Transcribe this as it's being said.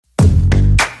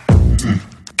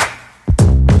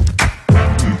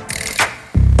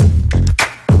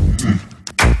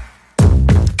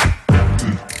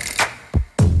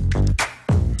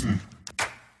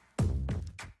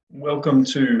Welcome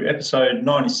to episode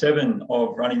 97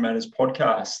 of Running Matters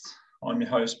podcast. I'm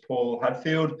your host, Paul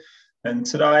Hadfield, and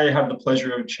today I have the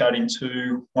pleasure of chatting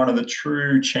to one of the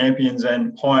true champions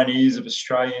and pioneers of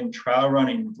Australian trail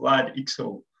running, Vlad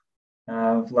Ixel.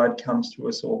 Vlad comes to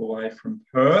us all the way from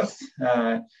Perth.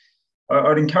 I'd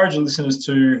encourage the listeners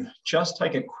to just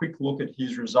take a quick look at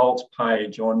his results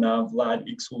page on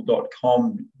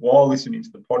vladixel.com while listening to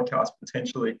the podcast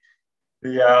potentially.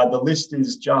 The list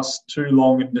is just too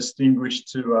long and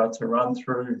distinguished to run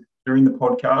through during the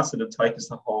podcast. It'll take us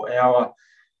the whole hour.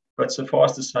 But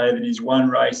suffice to say that he's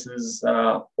won races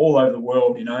all over the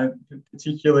world,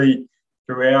 particularly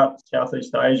throughout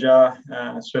Southeast Asia,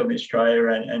 certainly Australia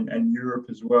and Europe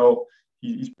as well.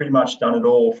 He's pretty much done it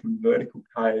all, from vertical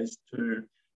Ks to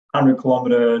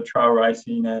 100-kilometre trail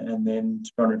racing and then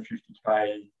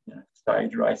 250K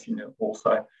stage racing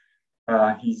also.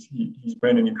 He's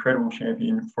been an incredible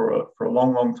champion for a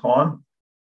long time.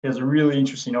 He has a really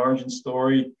interesting origin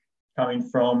story, coming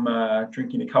from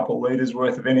drinking a couple of litres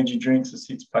worth of energy drinks, a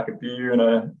six-pack of beer and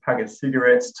a pack of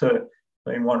cigarettes, to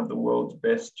being one of the world's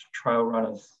best trail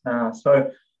runners.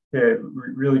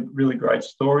 Really great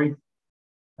story.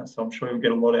 So I'm sure you'll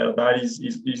get a lot out of that.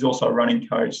 He's also a running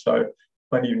coach, so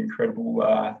plenty of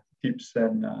incredible tips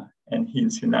and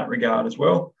hints in that regard as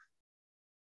well.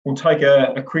 We'll take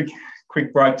a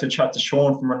quick break to chat to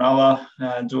Sean from Runella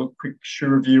and do a quick shoe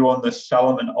review on the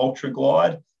Salomon Ultra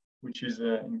Glide, which is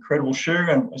an incredible shoe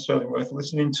and certainly worth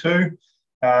listening to.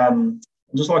 I'd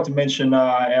just like to mention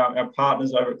our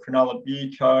partners over at Cronulla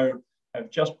Beer Co. have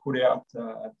just put out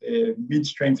their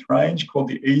mid-strength range called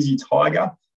the Easy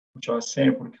Tiger, which I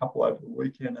sampled a couple over the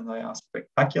weekend, and they are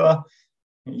spectacular.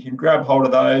 And you can grab hold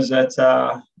of those at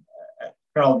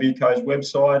Cronulla Beer Co.'s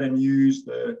website and use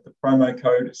the promo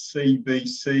code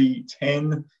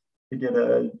CBC10 to get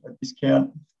a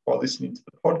discount by listening to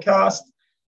the podcast.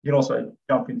 You can also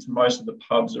jump into most of the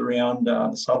pubs around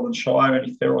the Sutherland Shire,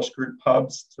 any Theros Group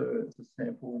pubs, to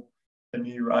sample the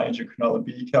new range of Cronulla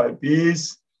Beer Co.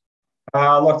 beers.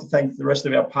 I'd like to thank the rest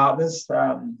of our partners,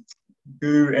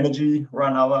 GU Energy,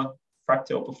 Runella,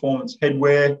 Fractal Performance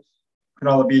Headwear,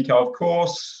 Cronulla Beer Co. of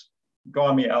course,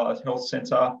 Gymea Allied Health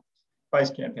Centre,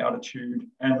 Basecamp Altitude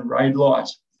and Raid Light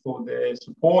for their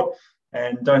support.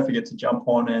 And don't forget to jump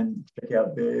on and check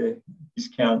out their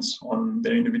discounts on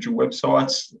their individual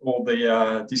websites. All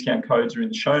the discount codes are in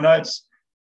the show notes.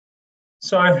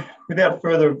 So without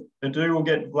further ado, we'll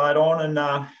get Vlad on and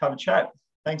have a chat.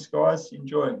 Thanks, guys.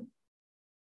 Enjoy.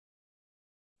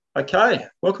 Okay,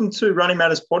 welcome to Running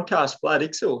Matters podcast, Vlad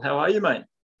Ixel. How are you, mate?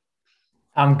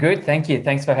 I'm good, thank you.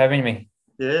 Thanks for having me.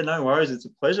 Yeah, no worries. It's a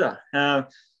pleasure.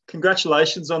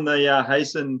 Congratulations on the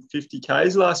Hasten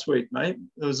 50Ks last week, mate.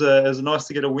 It was nice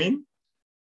to get a win.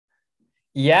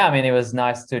 Yeah, I mean, it was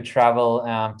nice to travel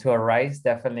to a race.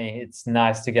 Definitely, it's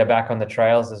nice to get back on the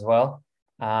trails as well.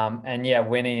 And yeah,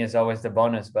 winning is always the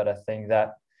bonus, but I think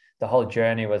that the whole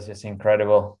journey was just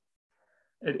incredible.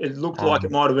 It looked like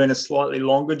it might have been a slightly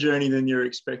longer journey than you were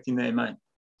expecting there, mate.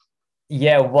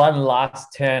 Yeah, one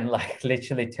last turn, like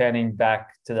literally turning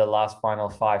back to the last final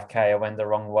 5K, I went the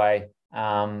wrong way.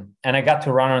 And I got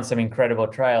to run on some incredible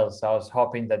trails. So I was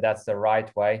hoping that that's the right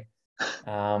way.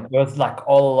 It was like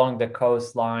all along the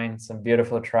coastline, some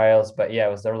beautiful trails, but yeah,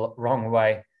 it was the wrong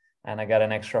way. And I got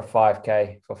an extra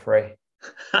 5K for free.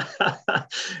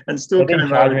 And still came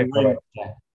over and win.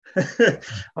 Yeah.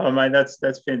 Oh, mate, that's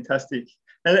fantastic.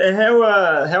 And how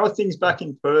are things back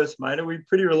in Perth, mate? Are we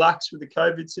pretty relaxed with the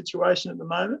COVID situation at the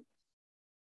moment?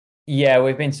 Yeah,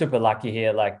 we've been super lucky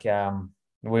here. Like,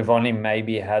 we've only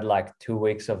maybe had like 2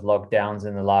 weeks of lockdowns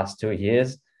in the last 2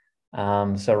 years.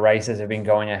 So races have been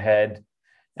going ahead.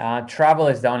 Travel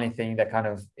is the only thing that kind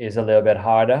of is a little bit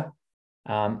harder.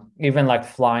 Even like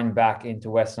flying back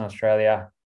into Western Australia,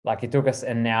 like it took us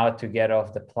an hour to get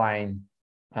off the plane,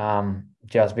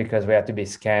 just because we had to be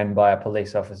scanned by a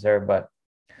police officer. But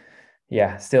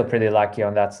yeah, still pretty lucky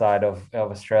on that side of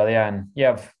Australia. And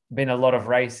yeah, I've been a lot of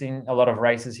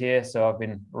races here. So I've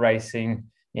been racing,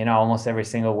 almost every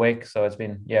single week. So it's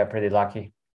been, pretty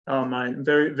lucky. Oh, mate,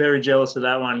 very, very jealous of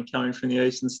that one coming from the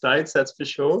eastern states, that's for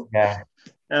sure. Yeah.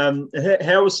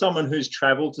 How was someone who's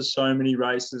travelled to so many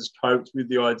races coped with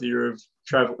the idea of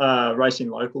racing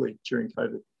locally during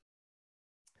COVID?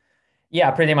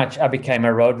 Yeah, pretty much I became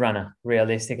a road runner,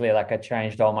 realistically. Like I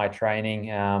changed all my training,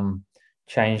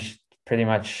 changed pretty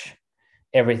much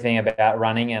everything about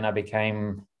running, and I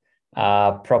became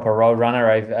a proper road runner.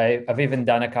 I've even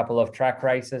done a couple of track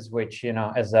races, which,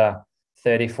 as a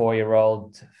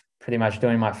 34-year-old, pretty much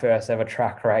doing my first ever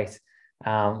track race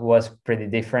was pretty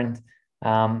different.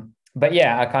 But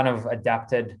yeah, I kind of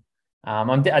adapted.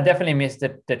 I definitely missed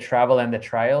the travel and the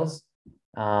trails.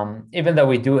 Even though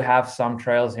we do have some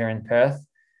trails here in Perth,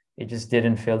 it just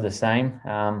didn't feel the same.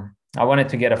 I wanted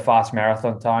to get a fast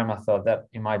marathon time. I thought that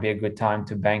it might be a good time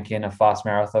to bank in a fast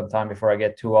marathon time before I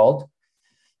get too old.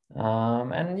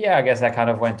 And yeah, I guess that kind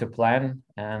of went to plan.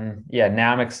 And yeah,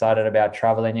 now I'm excited about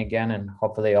traveling again, and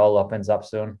hopefully all opens up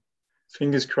soon.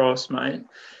 Fingers crossed, mate.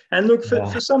 And look, Yeah.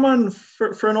 for someone, for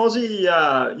an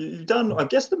Aussie, you've done, I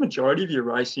guess, the majority of your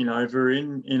racing over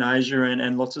in Asia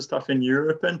and lots of stuff in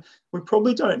Europe. And we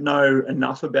probably don't know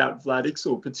enough about Vlad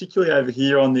Ixel, particularly over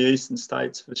here on the eastern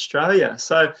states of Australia.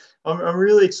 So I'm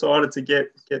really excited to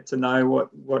get to know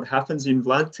what happens in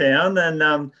Vladtown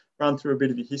and run through a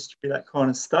bit of your history, that kind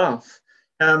of stuff.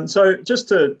 So just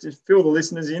to fill the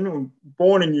listeners in,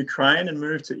 born in Ukraine and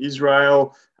moved to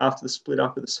Israel after the split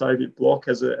up of the Soviet bloc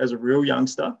as a real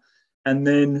youngster, and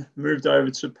then moved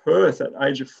over to Perth at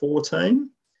age of 14,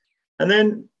 and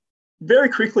then very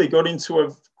quickly got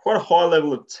into quite a high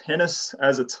level of tennis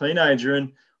as a teenager.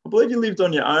 And I believe you lived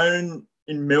on your own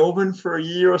in Melbourne for a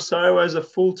year or so as a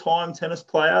full-time tennis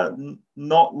player,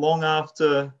 not long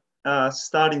after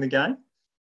starting the game.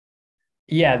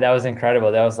 Yeah, that was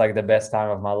incredible. That was like the best time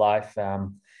of my life.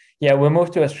 Yeah, we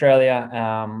moved to Australia.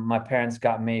 My parents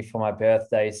got me for my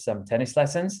birthday some tennis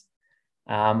lessons.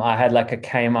 I had like a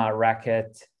Kmart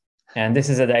racket, and this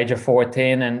is at the age of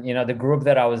 14. And the group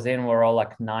that I was in were all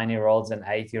like 9-year-olds and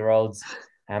 8-year-olds,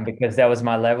 and because that was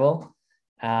my level.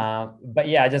 But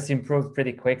yeah, I just improved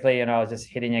pretty quickly. I was just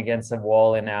hitting against the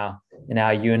wall in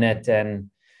our unit, and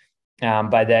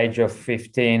by the age of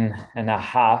 15 and a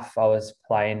half, I was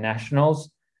playing nationals.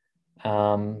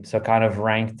 So kind of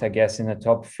ranked, I guess, in the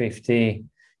top 50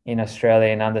 in Australia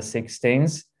in under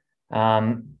 16s.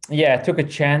 Yeah, I took a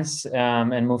chance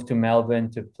and moved to Melbourne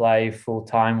to play full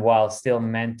time while still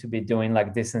meant to be doing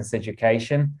like distance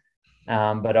education.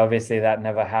 But obviously that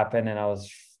never happened, and I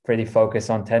was pretty focused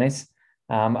on tennis.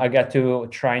 I got to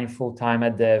train full time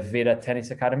at the Vida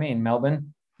Tennis Academy in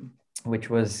Melbourne, which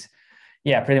was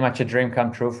pretty much a dream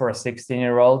come true for a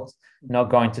 16-year-old, not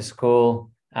going to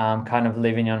school, kind of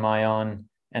living on my own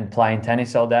and playing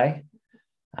tennis all day.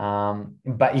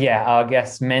 But yeah, I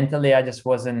guess mentally, I just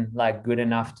wasn't like good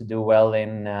enough to do well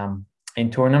in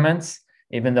tournaments,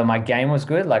 even though my game was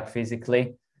good, like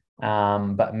physically.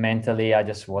 But mentally, I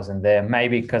just wasn't there,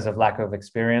 maybe because of lack of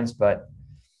experience. But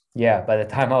yeah, by the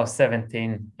time I was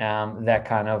 17, that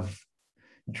kind of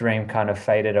dream kind of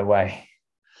faded away.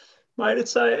 Mate,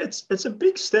 it's a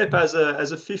big step as a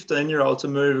 15-year-old to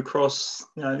move across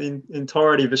the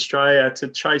entirety of Australia to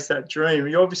chase that dream.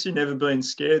 You obviously never been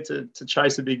scared to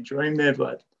chase a big dream there,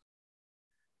 Vlad.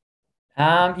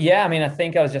 Yeah, I mean, I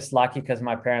think I was just lucky because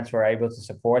my parents were able to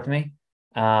support me.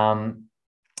 I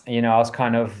was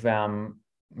kind of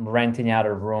renting out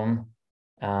a room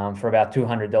for about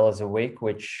 $200 a week,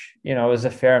 which was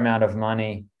a fair amount of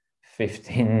money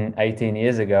 15, 18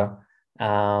 years ago.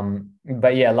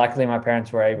 But yeah, luckily my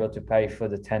parents were able to pay for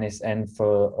the tennis and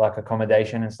for like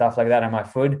accommodation and stuff like that and my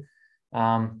food.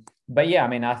 But yeah, I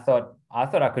mean, I thought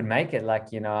I could make it.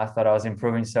 Like, I thought I was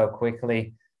improving so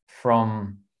quickly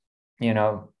from,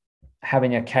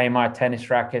 having a Kmart tennis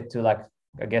racket to like,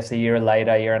 I guess a year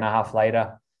and a half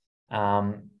later,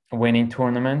 winning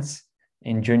tournaments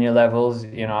in junior levels.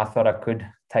 I thought I could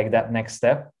take that next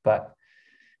step, but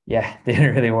yeah,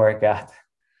 didn't really work out.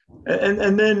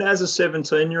 And then as a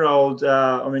 17-year-old,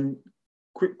 I mean,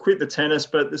 quit the tennis,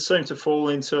 but it seemed to fall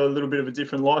into a little bit of a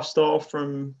different lifestyle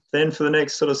from then for the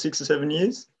next sort of 6 or 7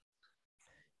 years.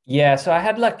 Yeah, so I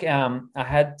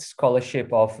had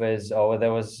scholarship offers, or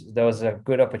there was a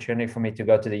good opportunity for me to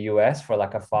go to the US for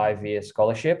like a 5-year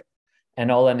scholarship,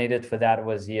 and all I needed for that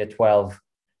was year 12.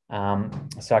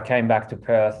 So I came back to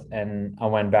Perth and I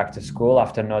went back to school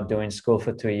after not doing school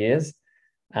for 2 years.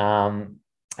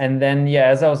 And then, yeah,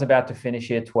 as I was about to finish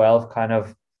year 12, kind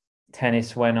of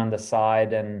tennis went on the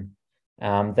side, and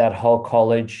that whole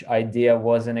college idea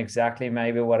wasn't exactly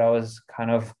maybe what I was kind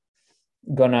of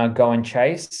gonna go and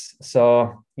chase.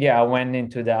 So yeah, I went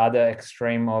into the other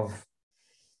extreme of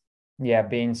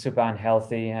being super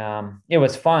unhealthy. It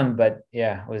was fun, but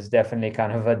yeah, it was definitely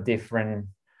kind of a different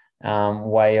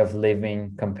way of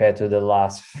living compared to the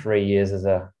last 3 years as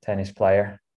a tennis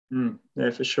player.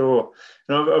 Yeah, for sure.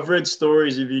 And I've read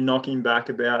stories of you knocking back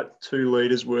about 2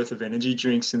 liters worth of energy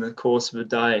drinks in the course of a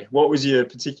day. What was your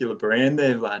particular brand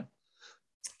there, Vlad?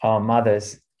 Oh,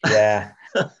 mothers. Yeah.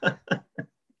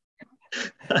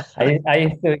 I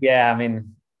used to, I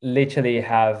mean, literally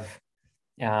have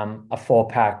a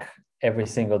 4-pack every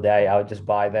single day. I would just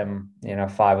buy them,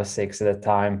 5 or 6 at a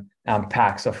time,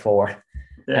 packs of 4.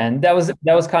 Yeah. And that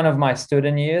was kind of my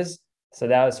student years. So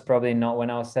that was probably not when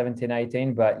I was 17,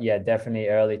 18, but yeah, definitely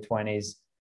early 20s.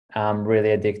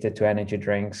 really addicted to energy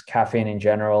drinks, caffeine in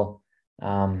general,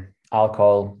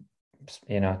 alcohol,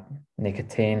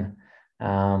 nicotine.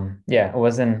 It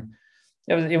wasn't.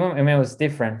 It was. I mean, it was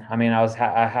different. I mean, I'm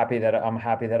happy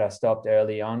that I stopped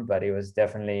early on, but it was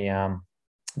definitely a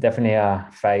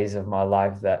phase of my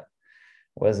life that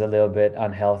was a little bit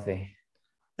unhealthy.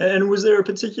 And was there a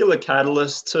particular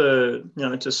catalyst to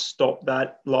stop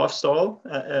that lifestyle?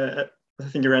 I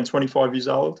think around 25 years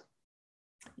old.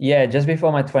 Yeah, just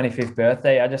before my 25th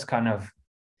birthday, I just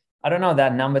I don't know,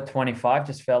 that number 25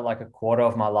 just felt like a quarter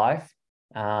of my life.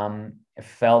 It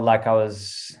felt like I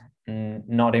was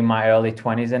not in my early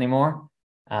 20s anymore.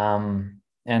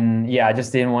 And yeah, I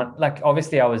just didn't want, like,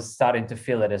 obviously I was starting to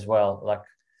feel it as well. Like,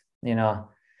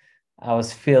 I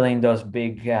was feeling those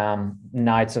big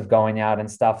nights of going out and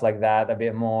stuff like that a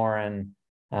bit more. And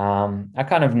I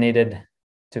kind of needed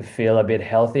to feel a bit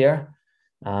healthier.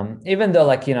 Even though,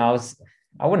 like,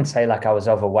 I wouldn't say like I was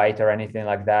overweight or anything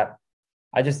like that.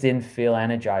 I just didn't feel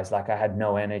energized. Like I had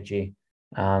no energy.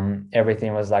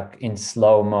 Everything was like in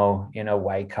slow mo,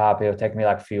 wake up. It would take me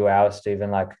like a few hours to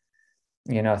even like,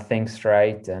 think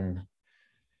straight. And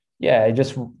yeah, I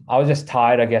was just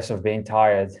tired, I guess, of being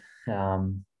tired,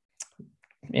 from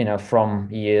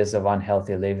years of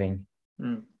unhealthy living.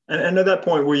 Mm. And at that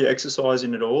point, were you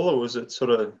exercising at all, or was it sort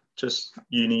of just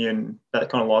uni and that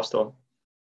kind of lifestyle?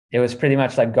 It was pretty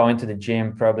much like going to the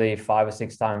gym probably 5 or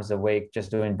 6 times a week,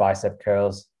 just doing bicep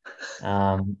curls,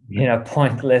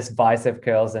 pointless bicep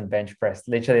curls and bench press.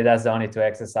 Literally, that's the only two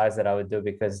exercises that I would do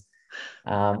because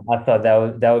I thought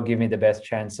that would give me the best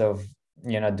chance of,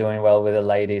 doing well with the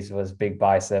ladies was big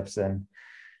biceps. And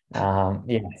so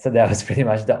that was pretty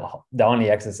much the only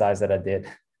exercise that I did.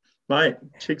 Mate,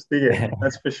 chicks dig it.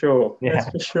 That's for sure. Yeah. That's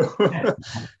for sure.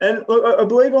 And look, I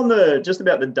believe on just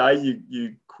about the day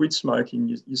you quit smoking,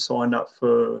 you signed up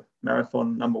for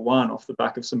marathon #1 off the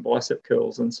back of some bicep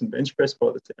curls and some bench press by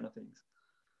the sound of things.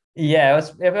 Yeah,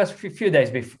 it was a few days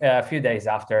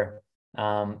after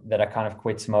that I kind of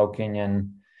quit smoking.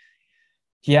 And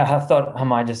yeah, I thought I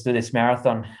might just do this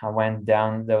marathon. I went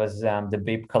down, there was the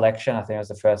Beep collection. I think it was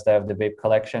the first day of the Beep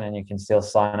collection, and you can still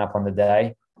sign up on the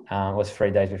day. It was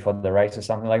 3 days before the race or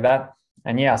something like that.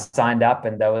 And yeah, I signed up,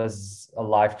 and that was a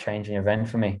life-changing event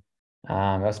for me.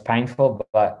 It was painful,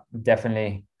 but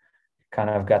definitely kind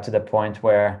of got to the point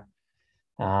where,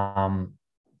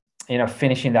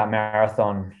 finishing that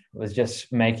marathon was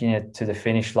just making it to the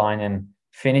finish line and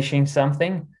finishing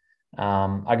something.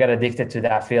 I got addicted to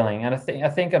that feeling, and I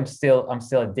think I'm still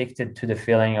addicted to the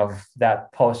feeling of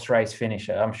that post-race finish.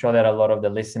 I'm sure that a lot of the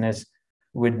listeners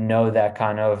would know that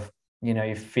kind of,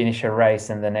 you finish a race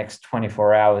and the next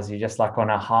 24 hours you're just like on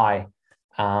a high.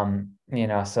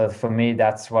 So for me,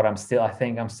 that's what I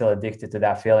think I'm still addicted to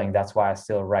that feeling. That's why I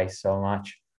still race so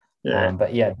much. Yeah.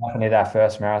 But yeah, definitely that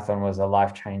first marathon was a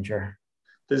life changer.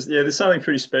 There's something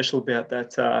pretty special about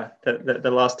that, that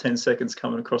the last 10 seconds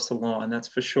coming across the line. That's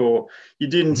for sure. You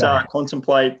didn't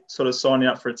contemplate sort of signing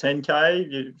up for a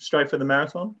 10K, you straight for the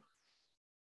marathon?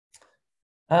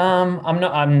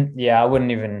 I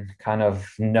wouldn't even kind of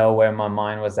know where my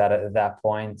mind was at that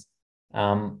point.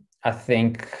 I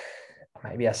think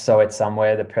maybe I saw it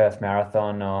somewhere, the Perth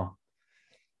Marathon, or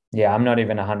yeah, I'm not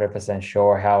even 100%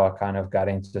 sure how I kind of got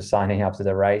into signing up to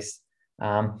the race.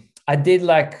 I did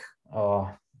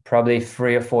probably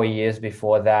 3 or 4 years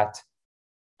before that,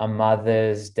 a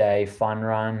Mother's Day fun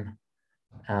run.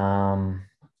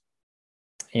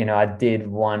 I did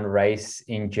one race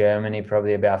in Germany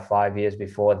probably about 5 years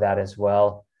before that as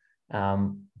well.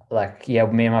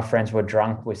 Me and my friends were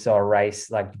drunk. We saw a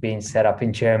race like being set up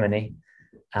in Germany.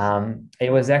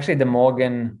 It was actually the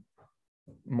Morgan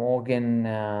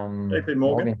JP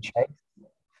Morgan Chase.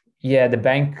 Yeah, the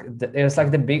bank. It was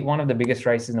like one of the biggest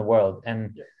races in the world,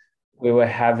 and we were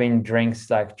having drinks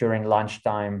like during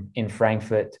lunchtime in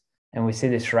Frankfurt, and we see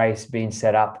this race being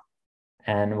set up,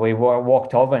 and we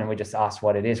walked over and we just asked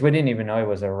what it is. We didn't even know it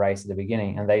was a race at the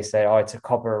beginning, and they said, "Oh, it's a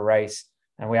copper race,"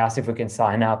 and we asked if we can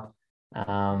sign up,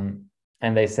 and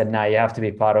they said, "No, you have to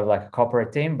be part of like a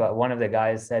corporate team." But one of the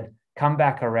guys said, "Come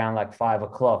back around like 5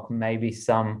 o'clock. Maybe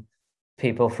some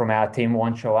people from our team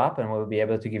won't show up, and we'll be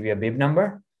able to give you a bib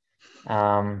number."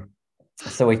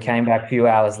 So we came back a few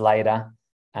hours later.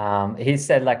 He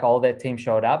said like all their team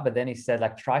showed up, but then he said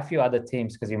like try a few other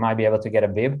teams because you might be able to get a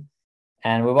bib.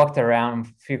 And we walked around. A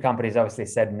few companies obviously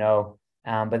said no,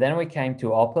 but then we came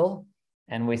to Opel,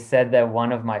 and we said that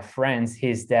one of my friends,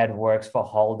 his dad works for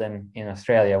Holden in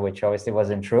Australia, which obviously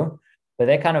wasn't true, but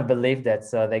they kind of believed it.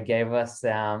 So they gave us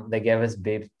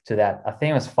bib to that. I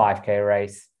think it was 5K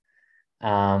race.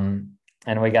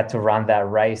 And we got to run that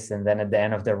race. And then at the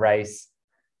end of the race,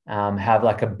 have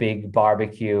like a big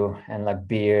barbecue and like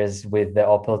beers with the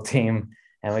Opel team.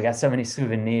 And we got so many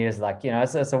souvenirs, like,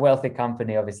 it's a wealthy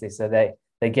company, obviously. So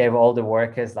they gave all the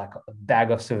workers like a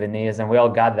bag of souvenirs, and we all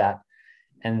got that.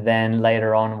 And then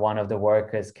later on, one of the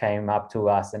workers came up to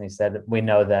us and he said, "We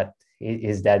know that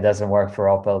his dad doesn't work for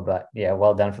Opel, but yeah,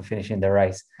 well done for finishing the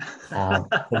race." So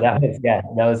that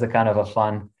was a kind of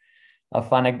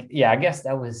yeah, I guess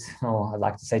that was, I'd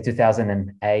like to say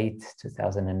 2008,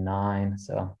 2009.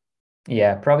 So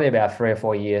yeah, probably about 3 or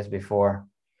 4 years before,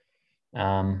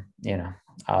 I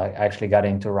actually got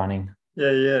into running.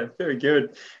 Yeah, very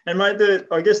good. And mate,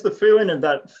 I guess the feeling of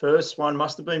that first one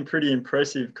must have been pretty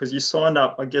impressive because you signed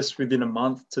up, I guess, within a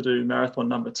month to do marathon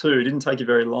number 2. It didn't take you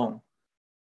very long.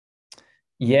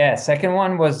 Yeah, second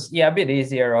one was, a bit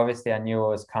easier. Obviously, I knew it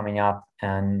was coming up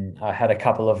and I had a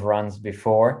couple of runs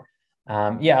before.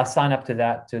 I signed up to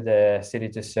the City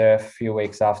to Surf a few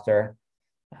weeks after.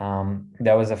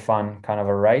 That was a fun kind of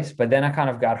a race. But then I kind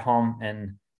of got home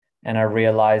and I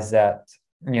realized that,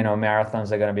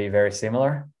 marathons are going to be very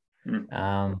similar.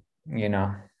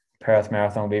 Perth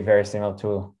Marathon will be very similar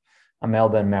to a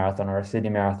Melbourne Marathon or a Sydney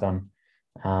Marathon.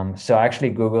 So I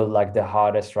actually Googled like the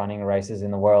hardest running races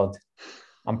in the world.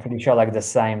 I'm pretty sure like the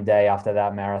same day after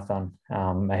that marathon,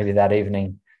 maybe that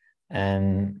evening.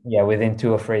 And yeah, within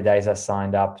 2 or 3 days, I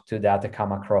signed up to the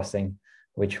Atacama Crossing,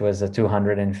 which was a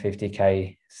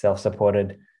 250K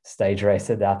self-supported stage race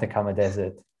at the Atacama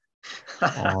Desert.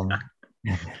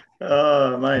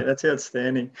 Oh, mate, that's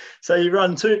outstanding. So you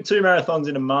run two marathons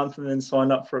in a month and then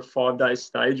signed up for a 5-day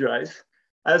stage race.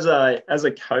 As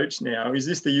a coach now, is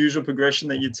this the usual progression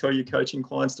that you tell your coaching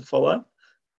clients to follow?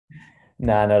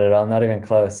 No, not at all. Not even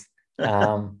close.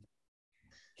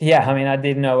 Yeah, I mean, I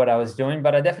didn't know what I was doing,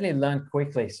 but I definitely learned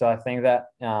quickly. So I think that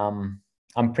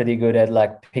I'm pretty good at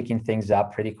like picking things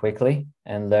up pretty quickly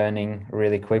and learning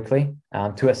really quickly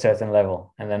to a certain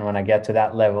level. And then when I get to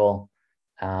that level,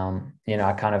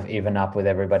 I kind of even up with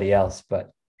everybody else.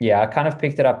 But yeah, I kind of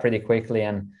picked it up pretty quickly.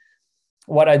 And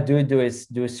what I do is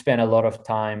spend a lot of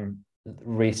time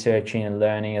researching and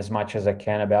learning as much as I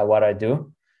can about what I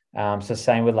do. So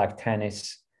same with like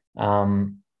tennis.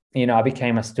 I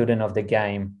became a student of the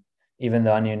game, even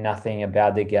though I knew nothing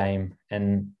about the game.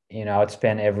 And, I'd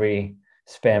spend every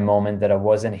spare moment that I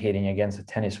wasn't hitting against a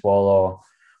tennis wall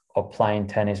or playing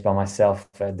tennis by myself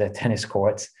at the tennis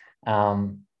courts,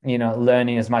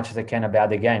 learning as much as I can about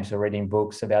the game. So reading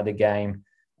books about the game,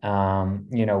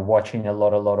 watching a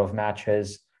lot of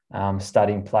matches,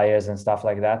 studying players and stuff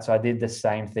like that. So I did the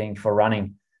same thing for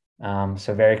running.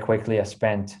 So very quickly I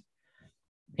spent,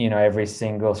 every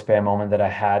single spare moment that I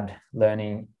had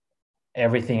learning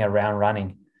everything around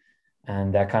running.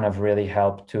 And that kind of really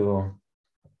helped to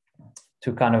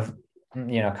kind of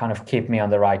keep me on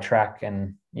the right track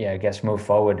and I guess move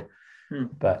forward.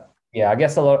 But yeah, I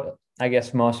guess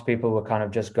most people will kind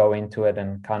of just go into it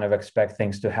and kind of expect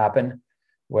things to happen,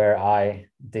 where I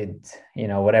did,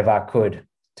 whatever I could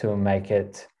to make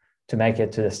it to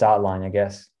the start line, I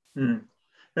guess.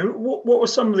 And what were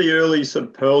some of the early sort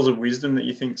of pearls of wisdom that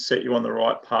you think set you on the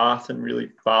right path and really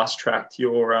fast-tracked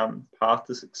your path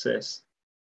to success?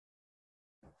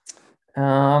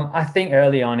 I think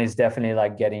early on is definitely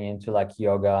like getting into like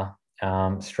yoga,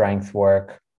 strength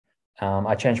work.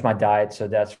 I changed my diet, so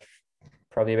that's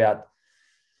probably about,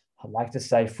 I'd like to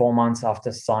say 4 months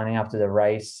after signing up to the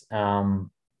race.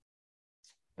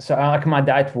 So like my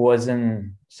diet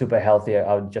wasn't super healthy.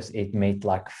 I would just eat meat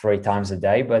like 3 times a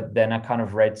day. But then I kind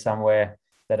of read somewhere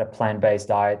that a plant-based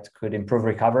diet could improve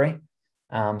recovery.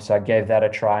 So I gave that a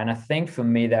try. And I think for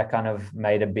me, that kind of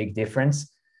made a big difference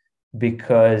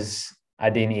because I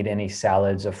didn't eat any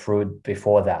salads or fruit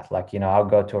before that. Like, I'll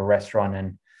go to a restaurant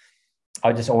and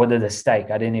I'll just order the steak.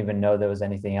 I didn't even know there was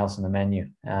anything else on the menu.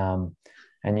 And,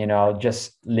 I'll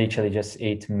just literally just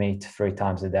eat meat 3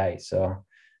 times a day. So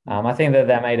I think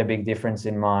that made a big difference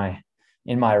in my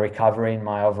recovery, in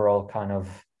my overall kind of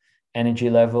energy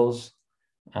levels.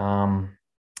 I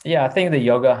think the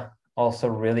yoga also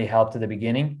really helped at the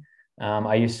beginning.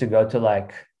 I used to go to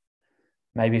like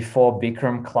maybe 4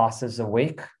 Bikram classes a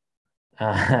week,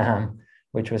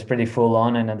 which was pretty full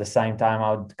on. And at the same time,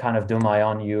 I would kind of do my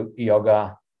own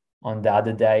yoga on the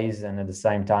other days and at the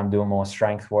same time do more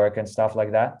strength work and stuff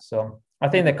like that. So I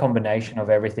think the combination of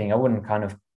everything, I wouldn't kind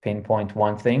of pinpoint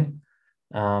one thing,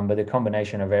 but the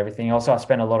combination of everything. Also, I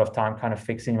spent a lot of time kind of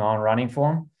fixing my own running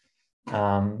form.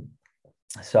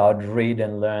 So I'd read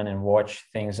and learn and watch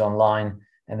things online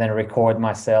and then record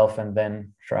myself and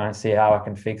then try and see how I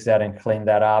can fix that and clean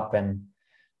that up. And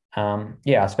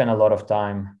I spent a lot of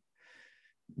time,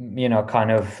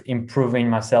 kind of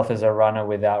improving myself as a runner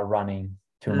without running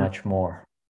too much more.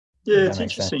 Yeah, if it's that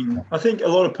makes sense. interesting. I think a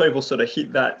lot of people sort of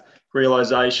hit that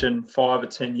realization 5 or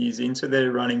 10 years into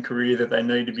their running career that they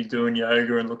need to be doing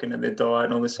yoga and looking at their diet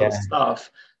and all this sort of Yeah.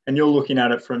 stuff. And you're looking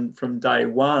at it from day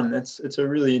one. It's a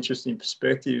really interesting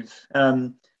perspective.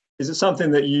 Is it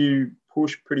something that you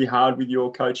push pretty hard with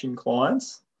your coaching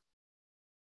clients?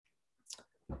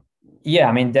 Yeah,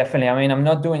 I mean, definitely. I mean, I'm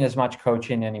not doing as much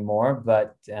coaching anymore,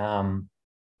 but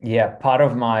yeah, part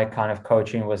of my kind of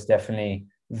coaching was definitely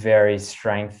very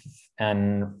strength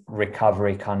and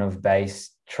recovery kind of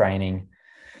based training.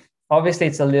 Obviously,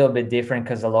 it's a little bit different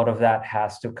because a lot of that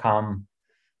has to come,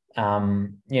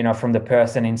 from the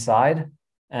person inside.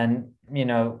 And,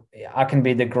 I can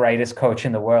be the greatest coach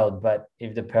in the world, but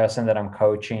if the person that I'm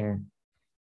coaching,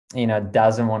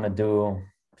 doesn't want to do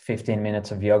 15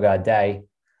 minutes of yoga a day,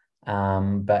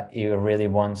 but he really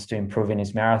wants to improve in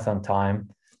his marathon time,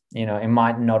 it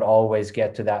might not always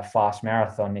get to that fast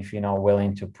marathon if you're not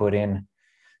willing to put in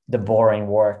the boring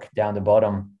work down the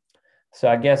bottom. So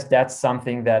I guess that's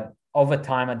something that over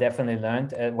time I definitely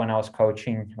learned when I was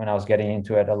coaching, when I was getting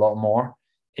into it a lot more,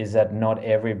 is that not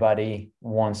everybody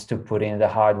wants to put in the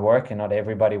hard work and not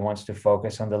everybody wants to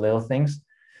focus on the little things.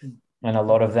 And a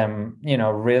lot of them,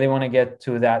 really want to get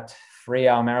to that 3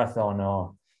 hour marathon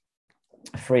or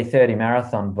 3:30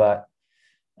 marathon, but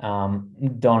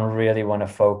don't really want to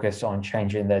focus on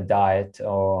changing their diet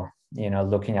or,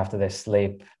 looking after their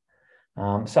sleep.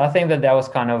 So I think that was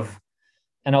kind of,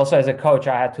 and also as a coach,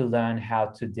 I had to learn how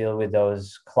to deal with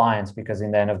those clients because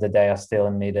in the end of the day, I still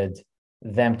needed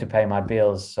them to pay my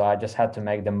bills. So I just had to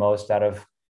make the most out of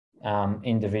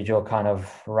individual kind of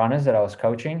runners that I was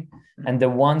coaching. And the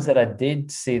ones that I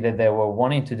did see that they were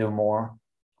wanting to do more,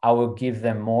 I would give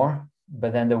them more.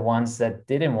 But then the ones that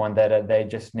didn't want that, they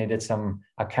just needed some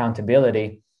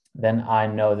accountability, then I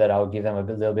know that I would give them a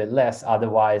little bit less.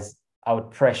 Otherwise, I would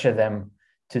pressure them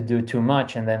to do too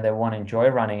much and then they won't enjoy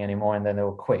running anymore and then they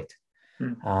will quit.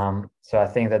 So I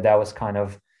think that was kind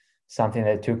of something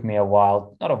that took me a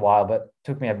while, not a while, but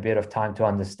took me a bit of time to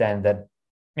understand that,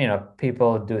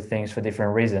 people do things for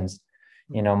different reasons.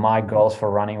 My goals for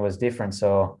running was different.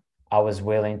 So I was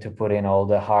willing to put in all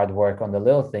the hard work on the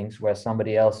little things where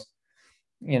somebody else,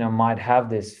 might have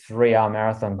this 3 hour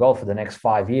marathon goal for the next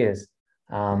 5 years.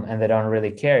 And they don't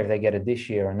really care if they get it this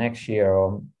year or next year,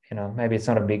 or, maybe it's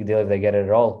not a big deal if they get it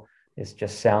at all. It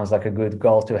just sounds like a good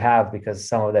goal to have because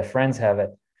some of their friends have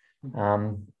it.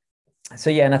 So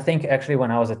yeah, and I think actually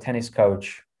when I was a tennis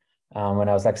coach, when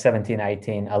I was like 17,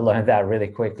 18, I learned that really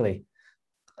quickly,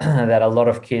 that a lot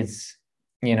of kids,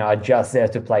 are just there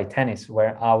to play tennis.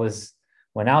 When I was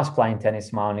playing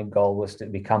tennis, my only goal was to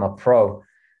become a pro.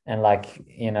 And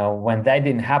when that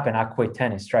didn't happen, I quit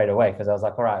tennis straight away because I was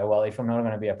like, all right, well, if I'm not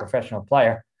going to be a professional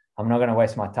player, I'm not going to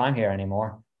waste my time here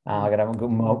anymore. I got to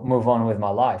move on with my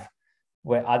life.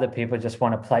 Where other people just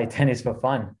want to play tennis for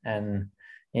fun. And,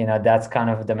 that's kind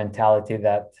of the mentality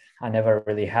that I never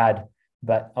really had.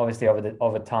 But obviously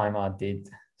over time, I did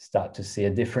start to see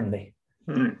it differently.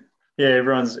 Yeah,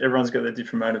 everyone's got their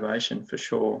different motivation for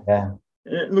sure. Yeah.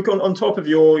 Look, on top of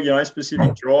your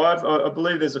specific drive, I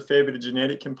believe there's a fair bit of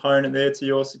genetic component there to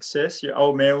your success. Your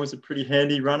old man was a pretty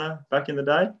handy runner back in the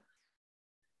day.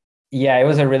 Yeah, he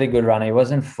was a really good runner. He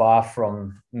wasn't far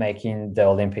from making the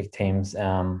Olympic teams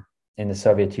in the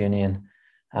Soviet Union,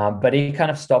 but he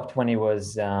kind of stopped when he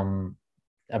was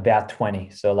about 20.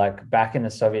 So back in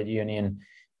the Soviet Union,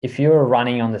 if you were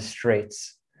running on the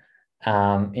streets,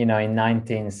 in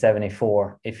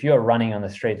 1974, if you're running on the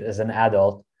street as an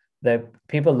adult, the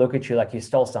people look at you like you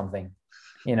stole something.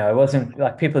 It wasn't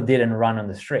like people didn't run on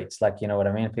the streets. Like, you know what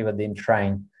I mean? People didn't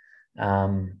train.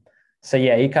 So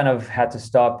yeah, he kind of had to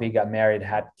stop. He got married,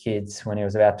 had kids when he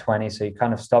was about 20. So he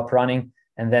kind of stopped running.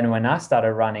 And then when I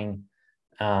started running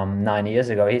 9 years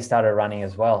ago, he started running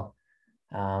as well.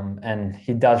 And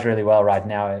he does really well right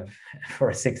now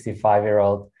for a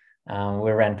 65-year-old.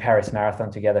 We ran Paris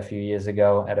Marathon together a few years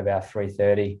ago at about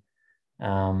 3:30.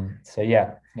 So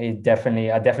yeah, I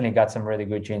definitely got some really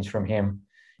good genes from him.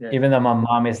 Yeah. Even though my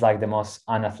mom is like the most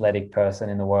unathletic person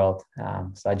in the world.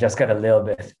 So I just got a little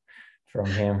bit from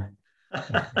him.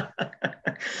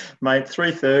 Mate,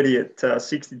 3:30 at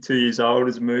 62 years old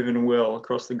is moving well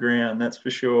across the ground, that's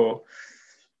for sure.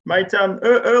 Mate,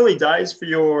 early days for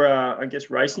your,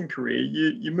 racing career,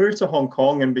 you moved to Hong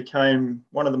Kong and became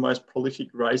one of the most prolific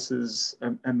racers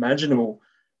imaginable.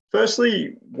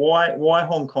 Firstly, why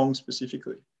Hong Kong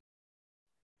specifically?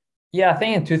 Yeah, I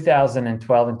think in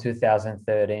 2012 and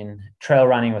 2013, trail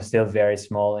running was still very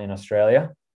small in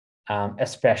Australia,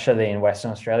 especially in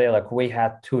Western Australia. Like we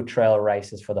had 2 trail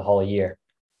races for the whole year.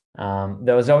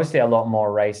 There was obviously a lot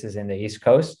more races in the East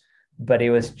Coast, but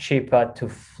it was cheaper to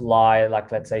fly,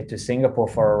 like let's say to Singapore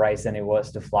for a race than it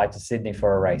was to fly to Sydney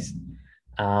for a race.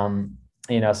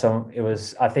 So it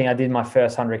was, I think I did my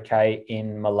first 100K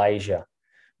in Malaysia,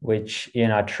 which,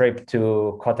 a trip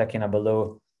to Kota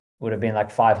Kinabalu would have been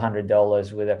like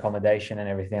 $500 with accommodation and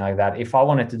everything like that. If I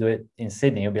wanted to do it in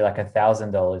Sydney, it would be like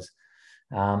 $1,000.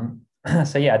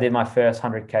 So yeah, I did my first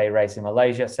 100K race in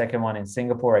Malaysia, second one in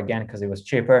Singapore again, because it was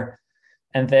cheaper.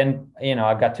 And then,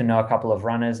 I got to know a couple of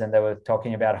runners, and they were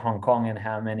talking about Hong Kong and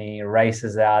how many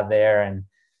races are there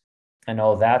and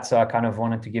all that. So I kind of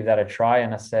wanted to give that a try.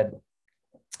 And I said,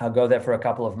 I'll go there for a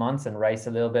couple of months and race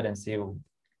a little bit and see,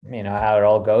 how it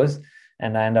all goes.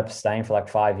 And I ended up staying for like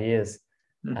 5 years,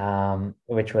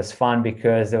 which was fun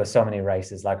because there were so many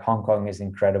races. Like Hong Kong is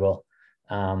incredible.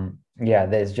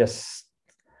 There's just,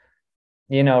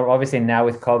 obviously now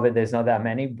with COVID, there's not that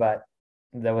many, but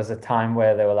there was a time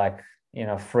where there were like,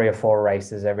 3 or 4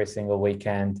 races every single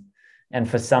weekend. And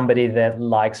for somebody that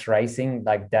likes racing,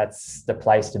 like that's the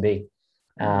place to be.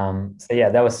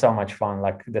 That was so much fun.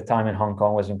 Like the time in Hong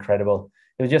Kong was incredible.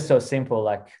 It was just so simple.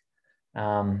 Like,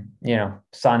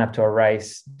 sign up to a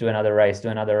race, do another race, do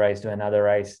another race, do another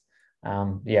race.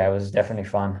 It was definitely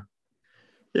fun.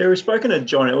 Yeah, we've spoken to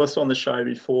John Ellis on the show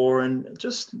before, and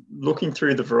just looking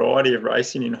through the variety of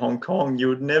racing in Hong Kong, you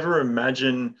would never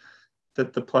imagine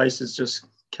that the place is just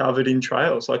covered in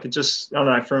trails. Like it just, I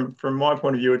don't know, from my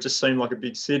point of view, it just seemed like a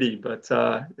big city, but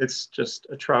it's just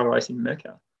a trail racing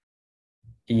mecca.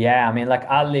 Yeah, I mean, like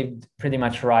I lived pretty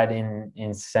much right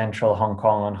in central Hong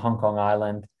Kong on Hong Kong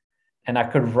Island, and I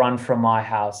could run from my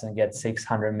house and get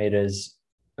 600 meters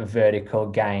vertical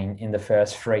gain in the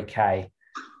first 3K,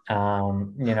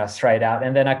 straight out.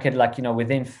 And then I could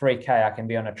within 3K, I can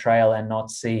be on a trail and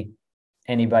not see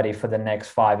anybody for the next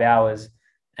 5 hours.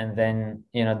 And then,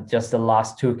 just the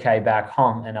last 2K back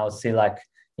home, and I'll see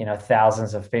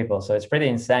thousands of people. So it's pretty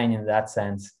insane in that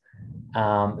sense,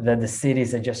 that the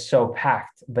cities are just so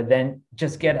packed. But then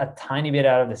just get a tiny bit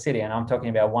out of the city, and I'm talking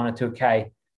about 1 or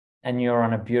 2K, and you're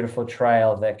on a beautiful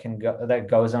trail that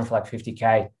goes on for like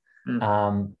 50K,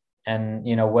 and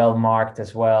well marked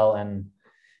as well. And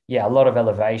a lot of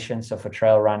elevation. So for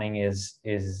trail running is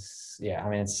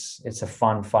it's a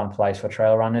fun place for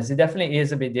trail runners. It definitely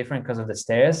is a bit different because of the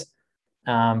stairs.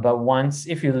 But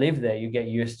if you live there, you get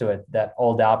used to it, that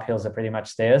all the uphills are pretty much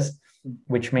stairs,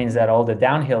 which means that all the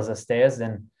downhills are stairs.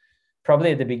 And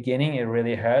probably at the beginning, it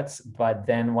really hurts. But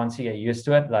then once you get used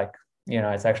to it,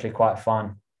 it's actually quite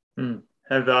fun.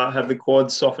 Have the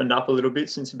quads softened up a little bit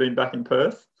since you've been back in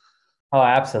Perth? Oh,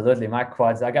 absolutely. My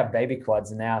quads, I got baby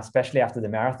quads now, especially after the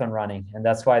marathon running. And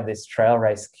that's why this trail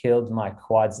race killed my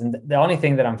quads. And the only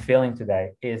thing that I'm feeling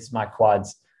today is my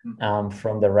quads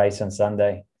from the race on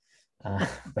Sunday.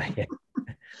 But yeah,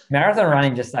 marathon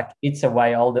running just eats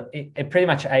away it pretty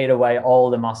much ate away all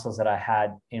the muscles that I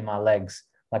had in my legs.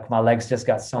 Like my legs just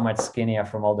got so much skinnier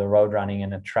from all the road running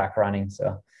and the track running.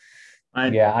 So I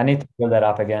need to build that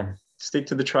up again. Stick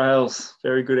to the trails.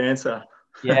 Very good answer.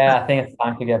 Yeah, I think it's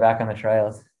time to get back on the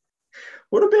trails.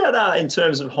 What about in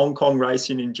terms of Hong Kong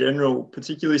racing in general,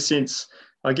 particularly since,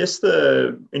 I guess,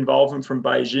 the involvement from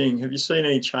Beijing? Have you seen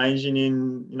any changing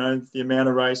in, the amount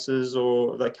of races,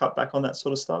 or they cut back on that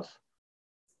sort of stuff?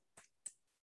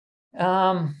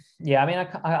 Yeah, I mean,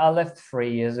 I left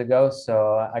 3 years ago.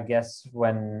 So I guess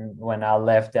when I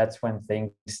left, that's when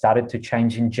things started to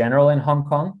change in general in Hong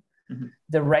Kong. Mm-hmm.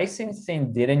 The racing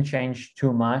scene didn't change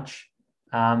too much.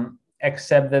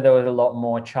 Except that there was a lot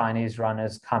more Chinese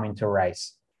runners coming to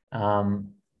race.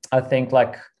 I think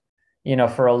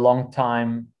for a long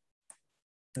time,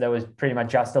 there was pretty much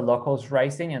just the locals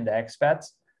racing and the expats.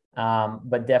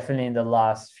 But definitely in the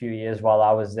last few years while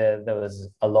I was there was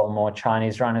a lot more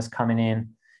Chinese runners coming in.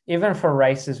 Even for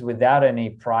races without any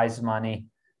prize money,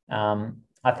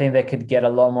 I think they could get a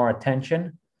lot more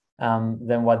attention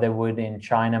than what they would in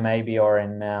China maybe, or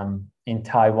in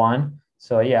Taiwan.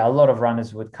 So a lot of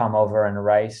runners would come over and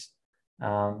race.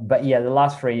 But the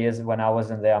last 3 years when I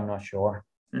wasn't there, I'm not sure.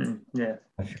 Yeah.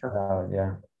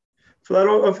 Yeah.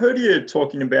 So I've heard you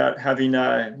talking about having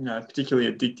a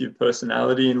particularly addictive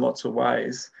personality in lots of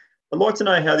ways. I'd like to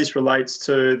know how this relates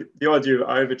to the idea of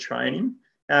overtraining.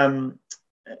 And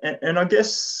I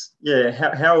guess,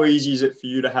 how easy is it for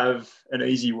you to have an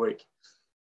easy week?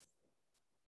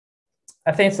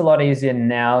 I think it's a lot easier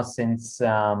now since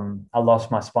I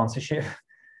lost my sponsorship,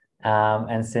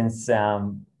 and since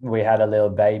we had a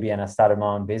little baby and I started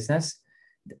my own business.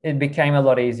 It became a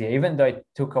lot easier, even though it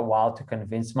took a while to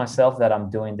convince myself that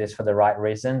I'm doing this for the right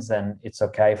reasons and it's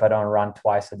okay if I don't run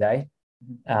twice a day.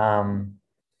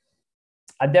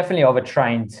 I definitely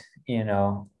overtrained,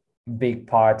 big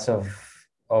parts of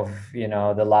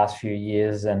the last few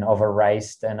years and over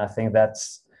raced. And I think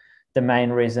that's the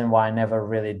main reason why I never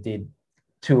really did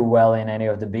too well in any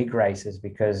of the big races,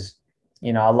 because,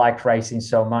 I liked racing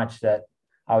so much that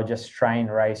I would just train,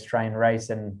 race.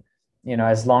 And,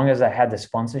 as long as I had the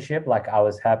sponsorship, like, I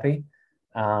was happy.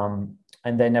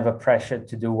 And they never pressured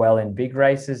to do well in big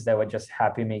races. They were just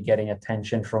happy me getting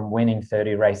attention from winning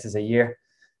 30 races a year,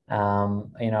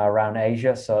 around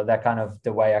Asia. So that kind of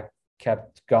the way I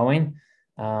kept going.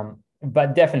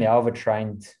 But definitely I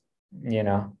overtrained,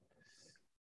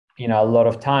 a lot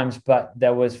of times, but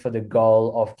that was for the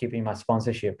goal of keeping my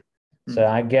sponsorship. So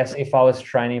I guess if I was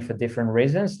training for different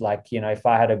reasons, like, if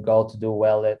I had a goal to do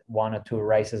well at 1 or 2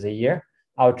 races a year,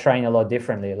 I would train a lot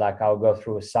differently. Like, I'll go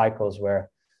through cycles where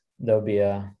there'll be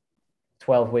a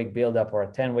 12-week build-up or a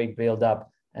 10-week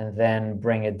build-up, and then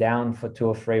bring it down for 2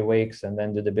 or 3 weeks and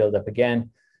then do the build-up again.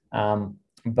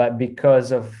 But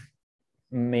because of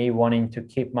me wanting to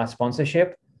keep my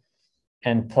sponsorship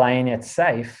and playing it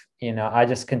safe, I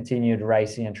just continued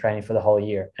racing and training for the whole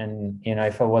year. And,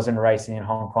 if I wasn't racing in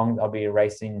Hong Kong, I'll be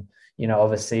racing,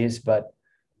 overseas. But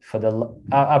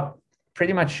for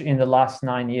pretty much in the last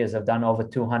 9 years, I've done over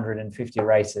 250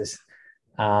 races.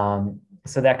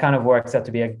 So that kind of works out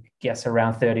to be, I guess,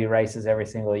 around 30 races every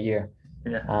single year.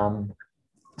 Yeah.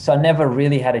 So I never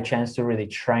really had a chance to really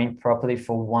train properly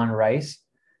for one race,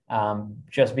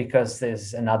 just because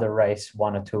there's another race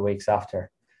 1 or 2 weeks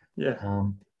after. Yeah.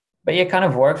 But it kind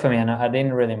of worked for me, and I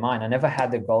didn't really mind. I never had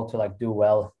the goal to like do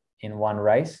well in one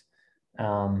race.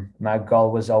 My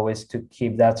goal was always to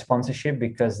keep that sponsorship,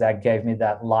 because that gave me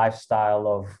that lifestyle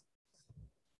of,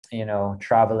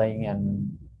 traveling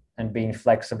and being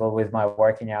flexible with my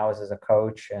working hours as a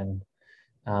coach, and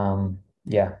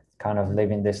kind of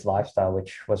living this lifestyle,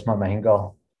 which was my main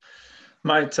goal.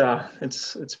 Mate,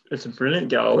 it's a brilliant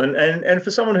goal, and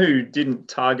for someone who didn't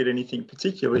target anything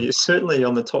particularly, you're certainly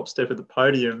on the top step of the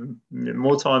podium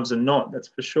more times than not. That's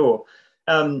for sure.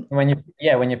 When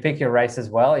you pick your races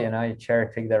well, you cherry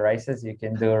pick the races, you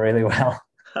can do really well.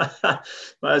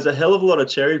 There's a hell of a lot of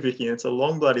cherry picking. It's a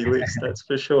long bloody list, that's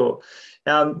for sure.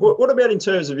 What about in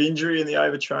terms of injury and the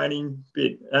overtraining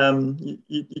bit?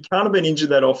 You can't have been injured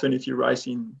that often if you're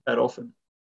racing that often.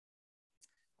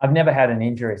 I've never had an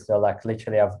injury, so like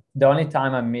literally, the only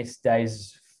time I miss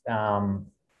days, like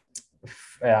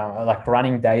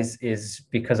running days, is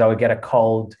because I would get a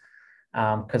cold.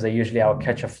 Because I'll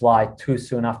catch a flight too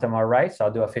soon after my race.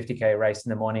 I'll do a 50K race in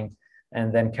the morning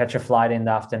and then catch a flight in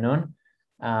the afternoon.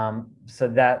 So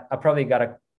that I probably got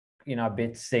a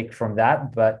bit sick from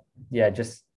that, but yeah,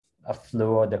 just a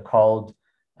flu or the cold.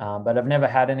 But I've never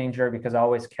had an injury because I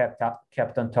always kept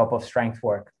on top of strength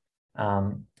work.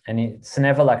 And it's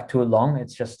never like too long.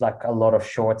 It's just like a lot of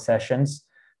short sessions,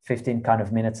 15 kind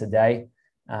of minutes a day,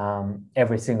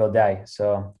 every single day.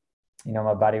 So,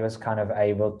 my body was kind of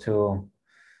able to,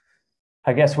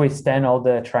 I guess, withstand all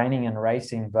the training and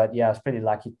racing. But yeah, I was pretty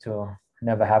lucky to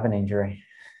never have an injury.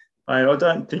 I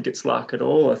don't think it's luck at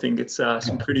all. I think it's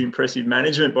some pretty impressive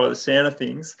management by the sound of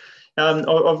things.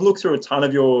 I've looked through a ton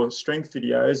of your strength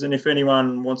videos, and if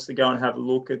anyone wants to go and have a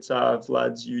look at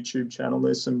Vlad's YouTube channel,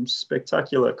 there's some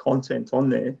spectacular content on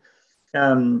there.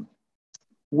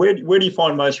 Where do you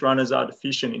find most runners are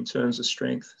deficient in terms of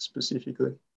strength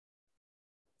specifically?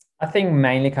 I think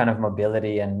mainly kind of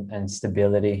mobility and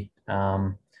stability.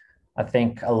 I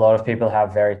think a lot of people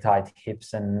have very tight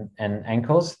hips and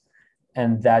ankles,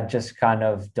 and that just kind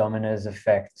of dominoes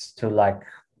effects to like,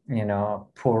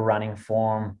 poor running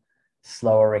form,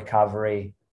 slower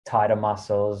recovery, tighter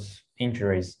muscles,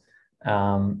 injuries.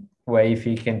 Where if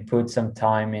you can put some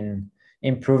time in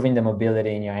improving the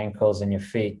mobility in your ankles and your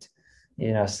feet,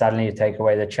 suddenly you take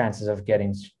away the chance of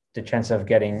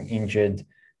getting injured.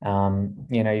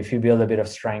 If you build a bit of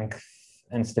strength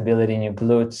and stability in your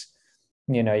glutes,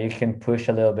 you can push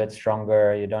a little bit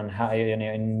stronger. You don't have,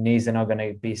 your knees are not going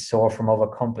to be sore from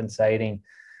overcompensating.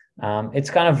 It's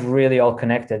kind of really all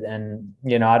connected. And,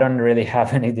 I don't really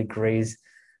have any degrees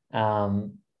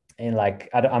I'm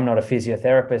not a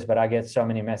physiotherapist, but I get so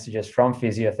many messages from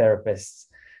physiotherapists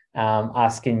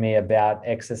asking me about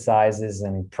exercises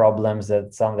and problems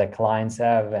that some of their clients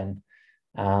have. And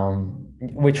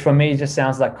which for me just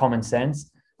sounds like common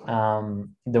sense.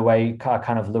 The way I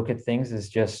kind of look at things is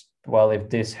just, well, if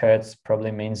this hurts,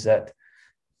 probably means that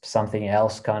something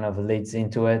else kind of leads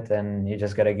into it, and you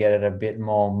just got to get it a bit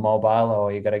more mobile,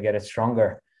 or you got to get it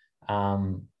stronger.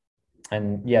 And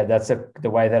yeah, that's the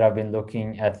way that I've been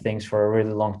looking at things for a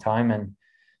really long time,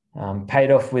 and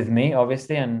paid off with me,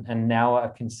 obviously. And now I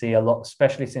can see a lot,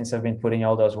 especially since I've been putting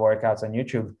all those workouts on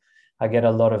YouTube. I get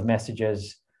a lot of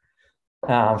messages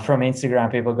from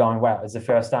Instagram, people going, wow, it's the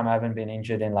first time I haven't been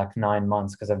injured in like 9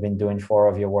 months because I've been doing 4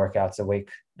 of your workouts a week.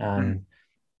 And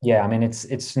yeah, I mean,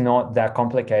 it's not that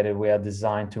complicated. We are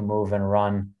designed to move and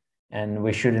run, and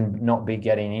we shouldn't not be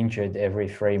getting injured every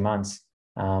 3 months.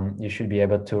 You should be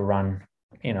able to run,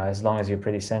 as long as you're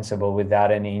pretty sensible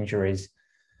without any injuries,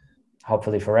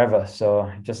 hopefully forever.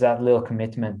 So just that little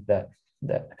commitment that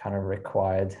kind of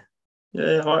required.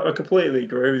 Yeah, I completely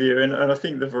agree with you. And I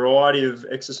think the variety of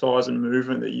exercise and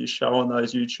movement that you show on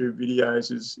those YouTube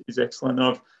videos is excellent. And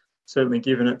I've certainly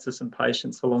given it to some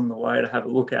patients along the way to have a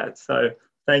look at. So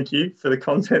thank you for the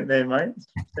content there, mate.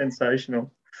 It's sensational.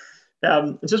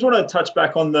 I just want to touch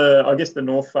back on the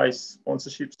North Face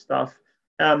sponsorship stuff.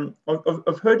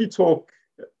 I've heard you talk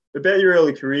about your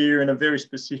early career and a very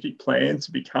specific plan to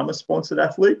become a sponsored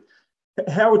athlete.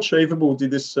 How achievable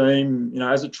did this seem,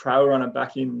 as a trail runner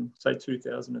back in, say,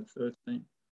 2013?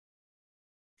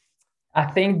 I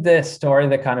think the story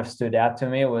that kind of stood out to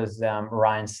me was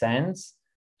Ryan Sands.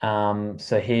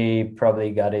 So he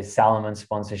probably got his Salomon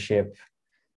sponsorship,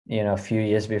 a few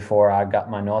years before I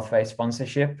got my North Face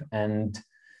sponsorship. And,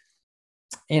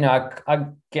 I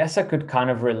guess I could kind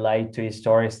of relate to his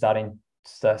story, started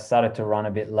to run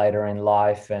a bit later in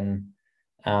life and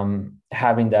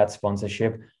having that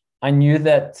sponsorship. I knew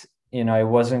that, it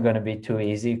wasn't going to be too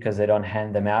easy because they don't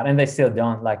hand them out, and they still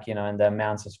don't, and the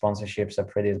amounts of sponsorships are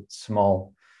pretty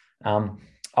small. I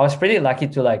was pretty lucky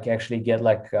to actually get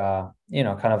kind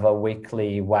of a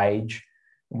weekly wage,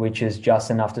 which is just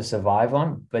enough to survive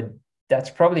on. But that's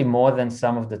probably more than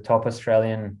some of the top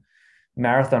Australian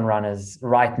marathon runners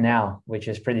right now, which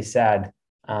is pretty sad.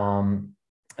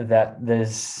 That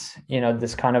there's,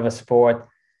 this kind of a sport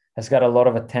has got a lot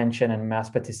of attention and mass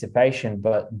participation,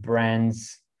 but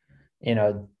brands,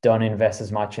 don't invest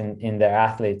as much in their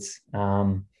athletes.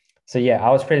 So yeah, I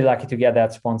was pretty lucky to get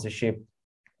that sponsorship.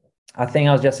 I think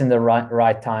I was just in the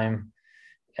right time,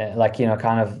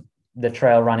 kind of the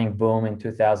trail running boom in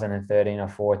 2013 or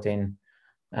 14.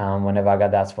 Whenever I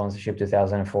got that sponsorship,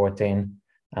 2014,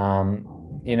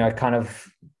 kind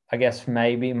of, I guess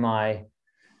maybe my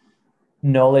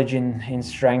knowledge in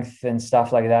strength and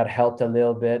stuff like that helped a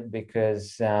little bit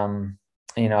because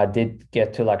I did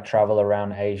get to travel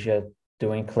around Asia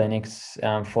doing clinics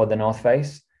for the North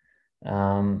Face.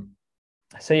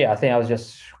 So yeah, I think I was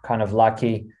just kind of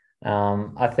lucky.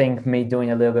 I think me doing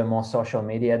a little bit more social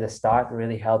media at the start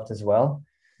really helped as well.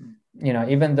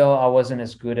 Even though I wasn't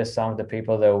as good as some of the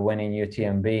people that were winning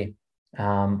UTMB,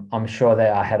 I'm sure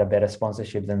that I had a better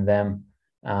sponsorship than them.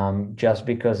 Just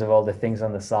because of all the things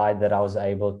on the side that I was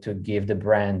able to give the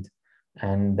brand,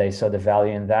 and they saw the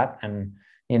value in that. And,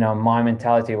 my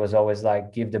mentality was always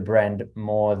give the brand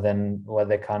more than what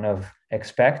they kind of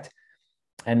expect.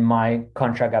 And my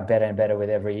contract got better and better with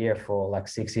every year for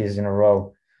 6 years in a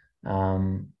row.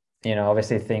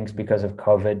 Obviously things because of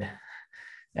COVID,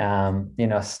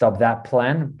 stopped that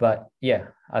plan. But yeah,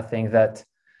 I think that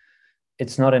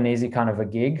it's not an easy kind of a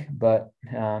gig, but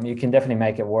you can definitely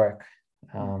make it work.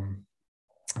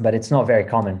 But it's not very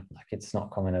common. It's not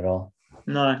common at all.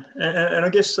 No, and I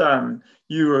guess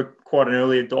you were quite an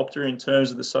early adopter in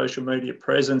terms of the social media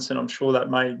presence, and I'm sure that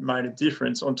made a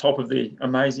difference on top of the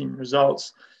amazing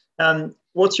results.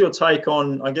 What's your take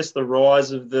on, I guess, the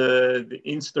rise of the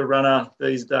Insta runner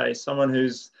these days? Someone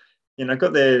who's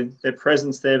got their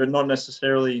presence there, but not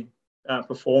necessarily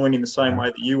performing in the same way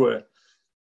that you were.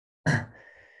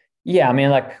 Yeah, I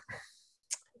mean,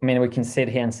 we can sit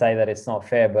here and say that it's not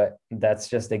fair, but that's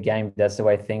just the game. That's the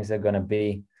way things are going to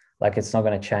be. It's not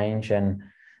going to change. And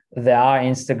there are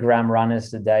Instagram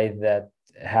runners today that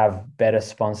have better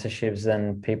sponsorships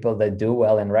than people that do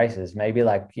well in races. Maybe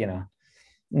not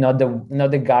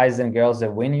the guys and girls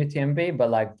that win UTMB, but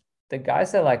the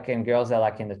guys that and girls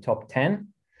that in the top 10,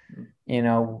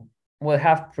 will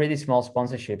have pretty small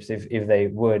sponsorships if they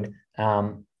would.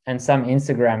 And some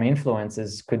Instagram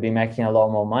influencers could be making a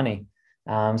lot more money.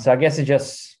 So I guess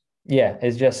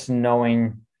it's just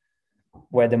knowing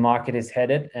where the market is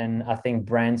headed. And I think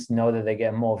brands know that they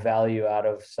get more value out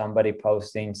of somebody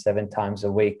posting 7 times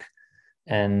a week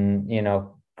and,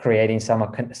 creating some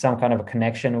kind of a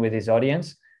connection with his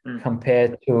audience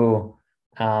compared to,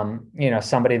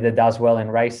 somebody that does well in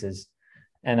races.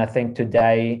 And I think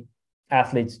today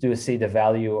athletes do see the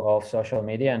value of social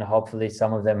media, and hopefully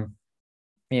some of them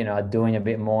are doing a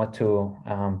bit more to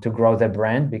grow their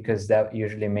brand, because that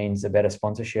usually means a better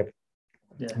sponsorship.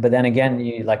 Yeah. But then again,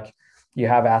 you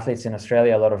have athletes in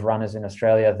Australia, a lot of runners in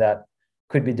Australia that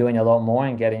could be doing a lot more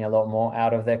and getting a lot more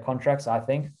out of their contracts, I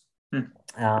think.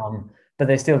 But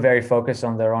they're still very focused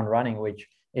on their own running, which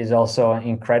is also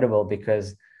incredible,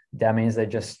 because that means they're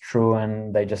just true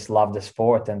and they just love the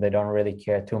sport and they don't really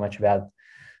care too much about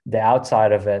the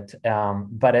outside of it.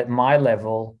 But at my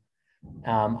level,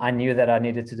 I knew that I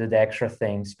needed to do the extra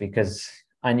things because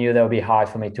I knew that would be hard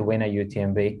for me to win a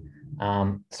UTMB.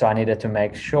 So I needed to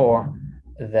make sure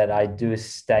that I do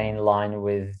stay in line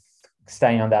with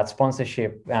staying on that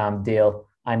sponsorship deal.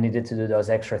 I needed to do those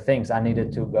extra things. I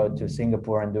needed to go to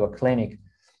Singapore and do a clinic.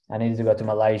 I needed to go to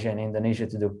Malaysia and Indonesia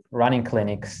to do running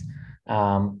clinics,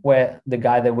 where the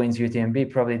guy that wins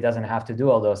UTMB probably doesn't have to do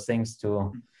all those things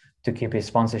to keep his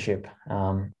sponsorship.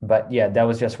 But yeah, that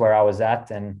was just where I was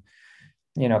at, and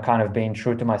kind of being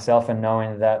true to myself and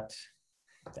knowing that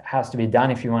it has to be done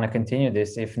if you want to continue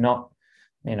this. If not,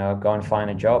 go and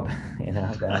find a job,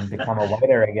 go and become a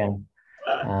waiter again.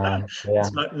 Yeah.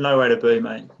 It's no way to be,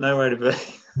 mate. No way to be.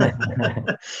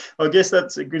 I guess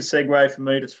that's a good segue for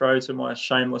me to throw to my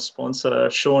shameless sponsor,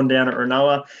 Sean down at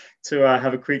Renoa, to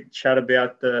have a quick chat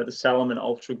about the Salomon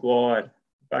Ultra Glide.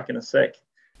 Back in a sec.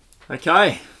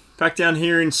 Okay, back down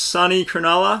here in sunny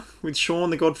Cronulla with Sean,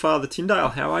 the Godfather Tyndale.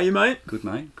 How are you, mate? Good,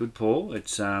 mate. Good, Paul.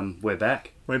 It's we're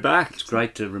back. We're back. It's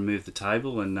great to remove the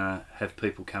table and have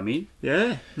people come in.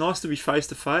 Yeah, nice to be face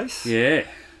to face. Yeah.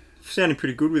 Sounding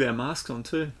pretty good with our masks on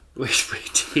too. We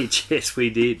did, yes,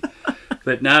 we did.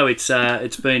 But no, it's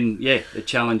been a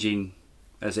challenging,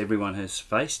 as everyone has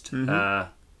faced,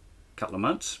 couple of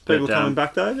months. People are coming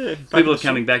back though. Yeah, people are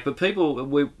coming back, but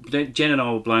Jen and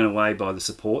I were blown away by the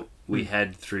support we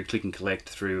had through Click and Collect,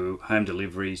 through home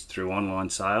deliveries, through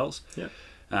online sales. Yeah.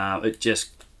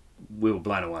 We were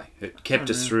blown away. It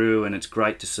kept us through, and it's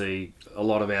great to see a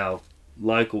lot of our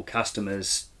local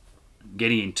customers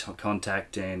getting in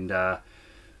contact and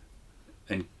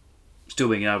still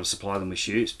being able to supply them with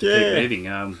shoes to keep moving.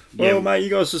 Well, mate, you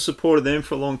guys have supported them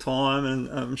for a long time, and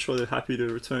I'm sure they're happy to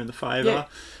return the favour. Yeah.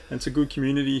 And it's a good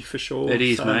community for sure. It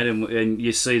is, mate, and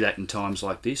you see that in times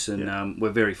like this, and we're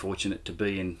very fortunate to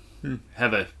be in,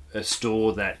 have a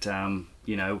store that,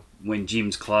 when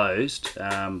gyms closed,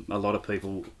 a lot of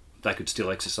people, they could still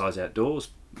exercise outdoors,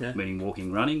 meaning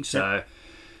walking, running, so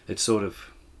it's sort of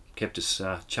kept us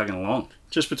chugging along.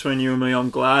 Just between you and me, I'm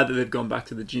glad that they've gone back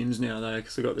to the gyms now, though,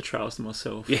 because I've got the trails to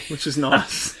myself, which is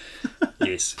nice.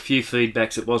 Yes, a few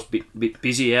feedbacks. It was a bit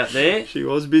busy out there. She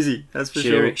was busy, that's for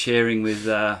sure. Sharing with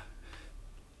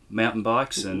mountain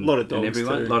bikes and, a lot of dogs and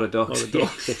everyone. Too. A lot of dogs. A lot of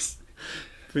dogs. Yes.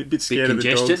 A bit scared of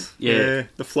the dogs. Yeah,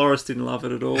 the florist didn't love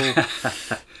it at all.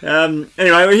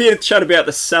 Anyway, we're here to chat about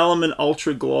the Salomon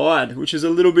Ultra Glide, which is a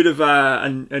little bit of a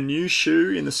new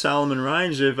shoe in the Salomon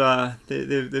range. They've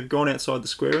gone outside the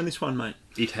square on this one, mate.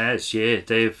 It has, yeah.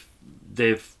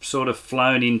 They've sort of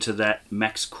flown into that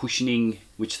max cushioning,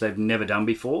 which they've never done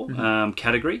before,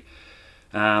 category.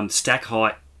 Stack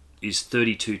height is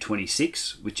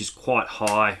 32.26, which is quite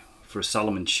high for a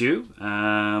Salomon shoe.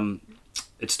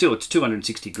 It's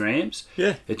 260 grams.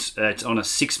 Yeah. It's on a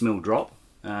 6mm drop,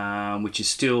 which is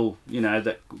still,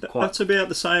 That's about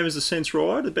the same as the Sense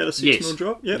Ride, about a 6mm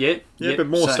drop. Yep. Yeah, but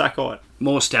more stack height.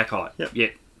 More stack height.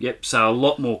 Yep. So a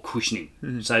lot more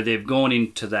cushioning. So they've gone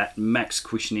into that max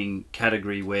cushioning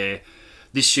category where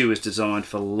this shoe is designed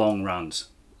for long runs.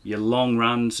 Your long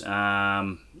runs,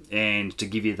 and to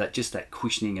give you that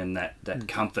cushioning and that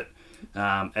comfort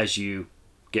as you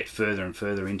get further and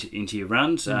further into your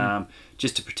runs,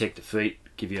 just to protect the feet,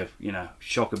 give you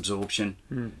shock absorption,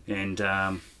 and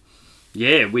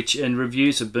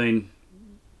reviews have been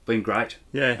great,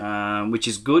 which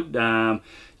is good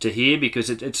to hear, because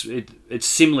it's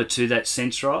similar to that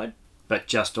Sense Ride, but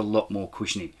just a lot more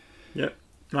cushioning. Yep,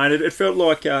 mate. It felt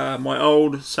like my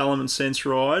old Salomon Sense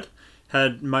Ride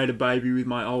had made a baby with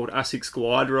my old Asics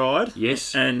Glide Ride.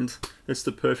 Yes. And it's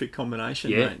the perfect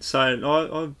combination, mate. So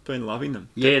I've been loving them.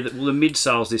 Yeah, the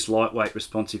midsole's this lightweight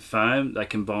responsive foam. They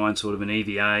combine sort of an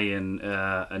EVA and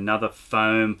another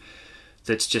foam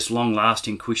that's just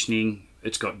long-lasting cushioning.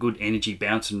 It's got good energy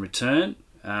bounce and return,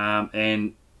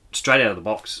 and straight out of the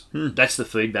box. That's the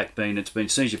feedback been. It's been,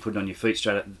 as soon as you put it on your feet,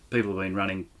 straight out, people have been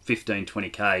running 15, 20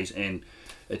 Ks, and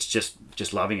it's just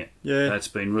loving it. Yeah. It's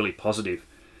been really positive.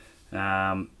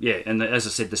 And as I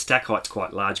said, the stack height's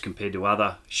quite large compared to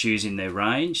other shoes in their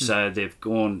range, so they've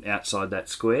gone outside that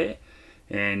square,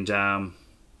 and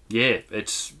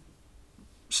it's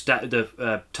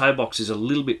the toe box is a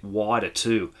little bit wider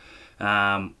too,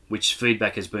 which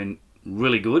feedback has been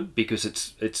really good, because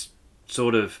it's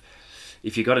sort of,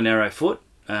 if you've got a narrow foot,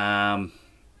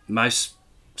 most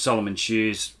Salomon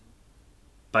shoes,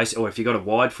 or if you've got a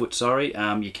wide foot,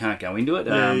 you can't go into it.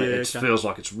 It feels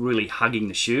like it's really hugging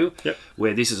the shoe,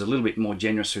 where this is a little bit more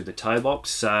generous through the toe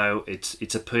box, so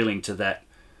it's appealing to that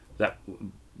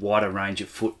wider range of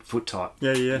foot type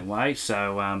in a way.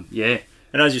 So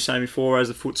And as you're saying before, as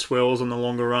the foot swells on the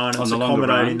longer run, it's longer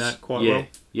accommodating runs, that quite well.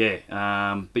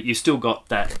 Yeah. But you still got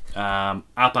that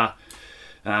upper,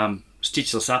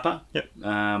 stitchless upper.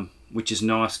 Yep. Which is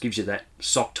nice, gives you that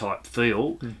sock type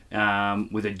feel,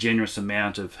 with a generous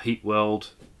amount of heat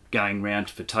weld going round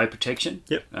for toe protection.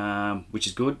 Yep. Which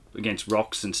is good against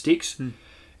rocks and sticks.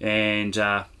 And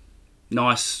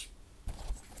nice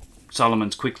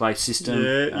Salomon's quick lace system,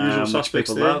 usual which suspects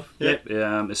people there. love. Yep.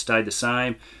 It stayed the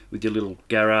same with your little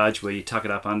garage where you tuck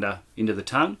it up into the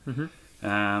tongue.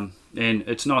 And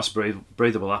it's nice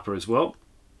breathable upper as well.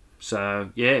 So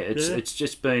it's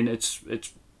just been it's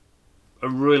a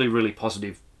really, really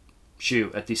positive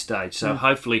shoe at this stage. So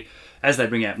hopefully, as they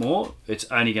bring out more, it's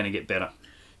only going to get better.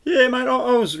 Yeah, mate,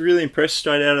 I was really impressed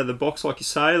straight out of the box, like you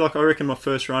say. Like, I reckon my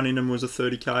first run in them was a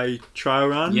 30k trail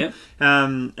run. Yeah.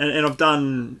 And I've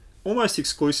done almost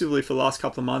exclusively for the last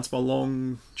couple of months my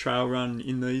long trail run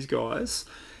in these guys.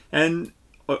 And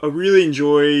I really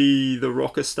enjoy the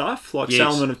rocker stuff. Like,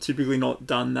 Salomon have typically not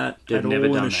done that at all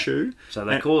in a shoe. So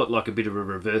they call it like a bit of a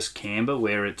reverse camber,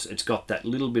 where it's got that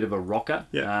little bit of a rocker.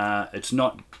 Yeah. It's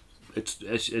not.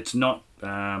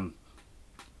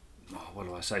 What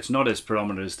do I say? It's not as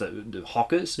predominant as the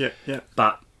Hockers. Yeah.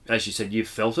 But as you said, you've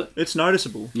felt it. It's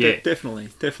noticeable. Yeah. Definitely.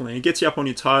 It gets you up on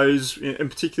your toes, and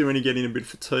particularly when you're getting a bit of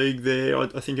fatigue there,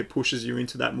 I think it pushes you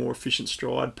into that more efficient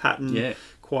stride pattern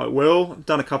quite well. I've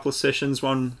done a couple of sessions,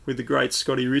 one with the great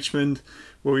Scotty Richmond,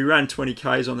 where we ran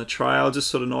 20Ks on the trail, just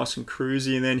sort of nice and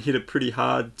cruisy, and then hit a pretty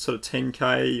hard sort of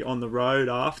 10K on the road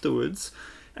afterwards.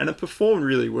 And it performed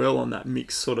really well on that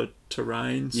mixed sort of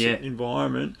terrain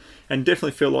environment, and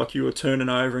definitely felt like you were turning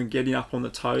over and getting up on the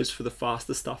toes for the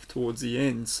faster stuff towards the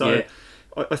end. So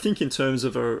I think in terms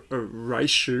of a race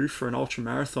shoe for an ultra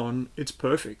marathon, it's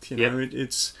perfect. You know,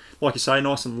 it's like you say,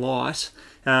 nice and light,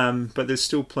 but there's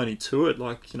still plenty to it.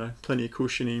 Like, you know, plenty of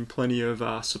cushioning, plenty of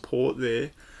support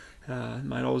there.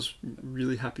 Mate, I was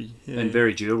really happy. Yeah. And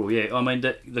very durable. Yeah, I mean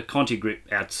the Conti Grip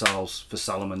outsoles for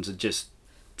Salomons are just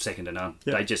second to none.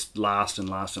 They just last and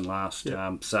last and last.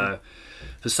 So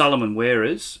for Salomon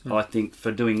wearers, I think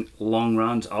for doing long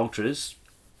runs, ultras,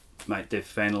 mate, they've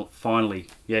finally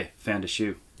found a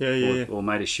shoe. Or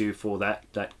made a shoe for that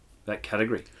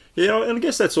category. Yeah, and I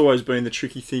guess that's always been the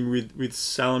tricky thing with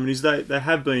Salomon, is they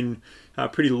have been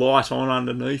pretty light on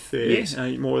underneath there. Yes.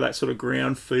 More of that sort of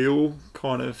ground feel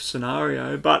kind of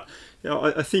scenario. But you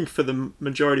know, I think for the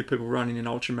majority of people running an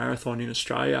ultra marathon in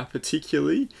Australia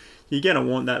particularly, you're going to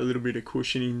want that little bit of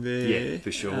cushioning there. Yeah,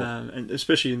 for sure. And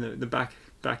especially in the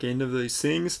back end of these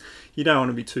things, you don't want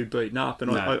to be too beaten up. And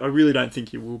No. I really don't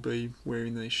think you will be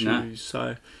wearing these shoes. No.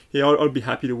 So, yeah, I'd be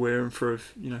happy to wear them for,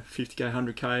 50k,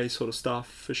 100k sort of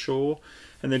stuff for sure.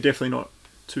 And they're definitely not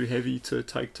too heavy to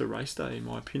take to race day, in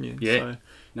my opinion. Yeah.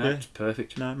 So, It's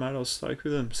perfect. No, mate, I was stoked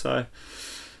with them. So,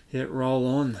 yeah, roll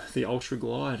on the Ultra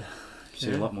Glide.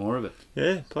 See a lot more of it.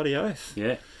 Yeah, bloody oath.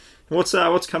 Yeah. What's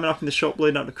coming up in the shop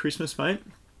leading up to Christmas, mate?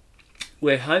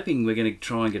 We're hoping we're going to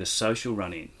try and get a social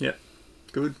run in. Yep.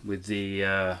 Good. With the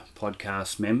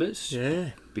podcast members.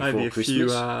 Yeah. Before Maybe a Christmas. few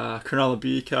Cronulla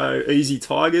Beer Co. Easy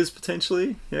Tigers,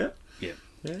 potentially. Yeah.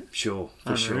 Yeah. Sure,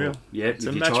 for Unreal. sure. Yep. It's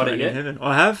Have a you match tried made it in yet? heaven.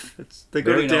 I have. They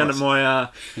got Very it down nice.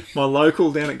 at my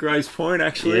local down at Grays Point,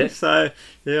 actually. Yeah. So,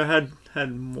 yeah, I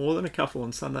had more than a couple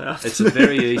on Sunday afternoon.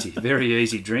 It's a very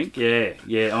easy drink. Yeah.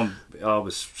 I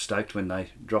was stoked when they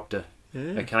dropped a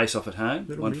case off at home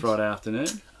one Friday afternoon.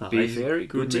 Beer Fairy,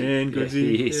 good Goodsy. man, Goodsy.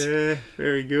 He is. Yeah,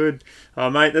 very good.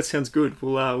 Oh, mate, that sounds good.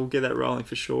 We'll get that rolling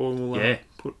for sure, and we'll Yeah.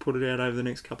 put it out over the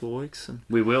next couple of weeks. And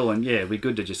We will, and it'd be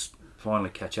good to just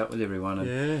finally catch up with everyone and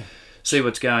yeah, see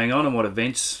what's going on and what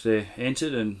events they're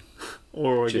entered and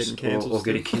or just, getting cancelled. or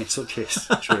getting cancelled. Yes,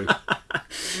 true.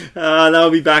 They'll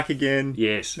be back again.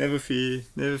 Yes. Never fear.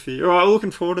 All right, well,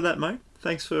 looking forward to that, mate.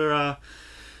 Thanks for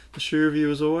the shoe review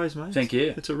as always, mate. Thank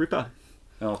you. It's a ripper.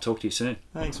 I'll talk to you soon.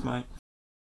 Thanks, mate.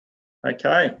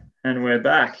 Okay, and we're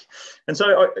back. And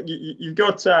so you've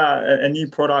got a new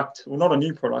product, well, not a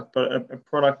new product, but a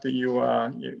product that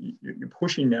you're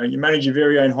pushing now. You manage your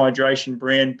very own hydration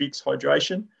brand, Bix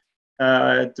Hydration.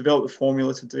 Developed the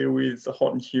formula to deal with the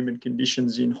hot and humid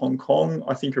conditions in Hong Kong,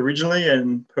 I think originally,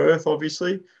 and Perth,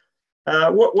 obviously.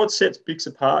 What sets Bix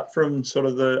apart from sort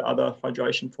of the other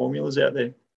hydration formulas out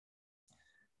there?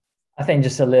 I think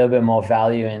just a little bit more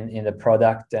value in the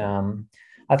product.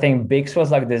 I think Bix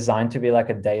was like designed to be like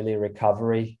a daily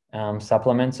recovery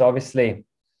supplement. So obviously,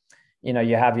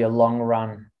 you have your long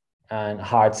run and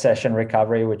hard session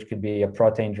recovery, which could be a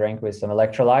protein drink with some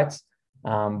electrolytes.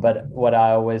 But what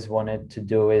I always wanted to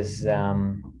do is,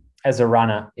 as a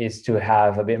runner, is to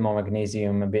have a bit more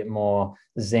magnesium, a bit more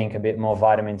zinc, a bit more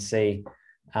vitamin C,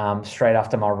 straight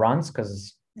after my runs,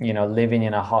 because, you know, living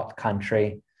in a hot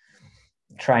country,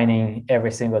 training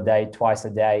every single day, twice a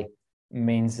day,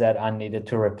 means that I needed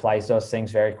to replace those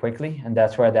things very quickly. And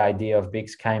that's where the idea of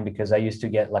BIX came, because I used to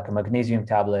get like a magnesium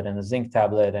tablet and a zinc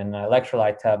tablet and an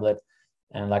electrolyte tablet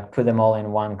and like put them all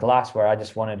in one glass, where I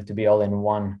just wanted it to be all in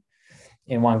one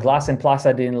glass. And plus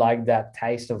I didn't like that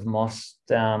taste of most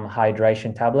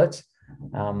hydration tablets,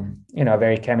 you know,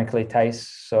 very chemically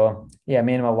taste. So yeah,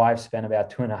 me and my wife spent about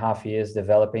 2.5 years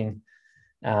developing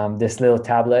this little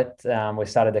tablet. We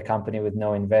started the company with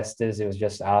no investors. It was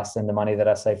just us and the money that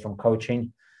I saved from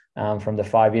coaching from the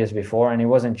 5 years before. And it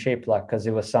wasn't cheap, like, because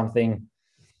it was something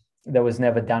that was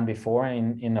never done before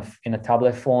in a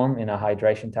tablet form, in a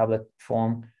hydration tablet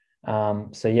form.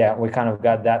 So yeah, we kind of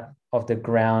got that off the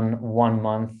ground 1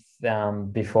 month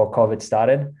before COVID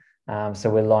started.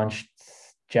 So we launched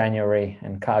January,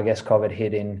 and I guess COVID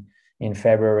hit in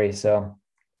February. So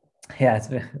yeah,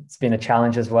 it's been a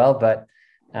challenge as well, but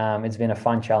it's been a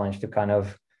fun challenge to kind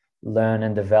of learn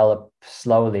and develop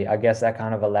slowly. I guess that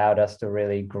kind of allowed us to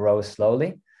really grow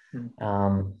slowly.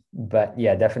 But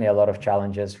yeah, definitely a lot of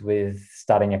challenges with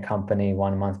starting a company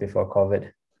 1 month before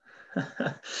COVID.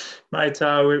 Mate,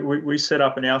 we set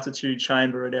up an altitude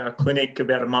chamber at our clinic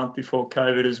about a month before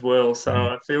COVID as well. So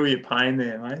I feel your pain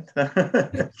there, mate.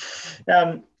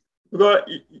 Look,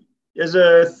 as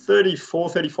a 34,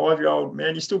 35-year-old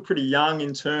man, you're still pretty young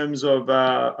in terms of,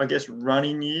 I guess,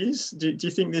 running years. Do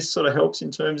you think this sort of helps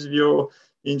in terms of your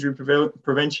injury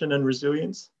prevention and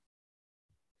resilience?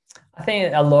 I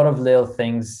think a lot of little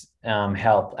things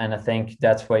help. And I think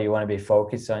that's where you want to be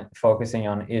focusing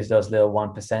on is those little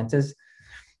 1%ers.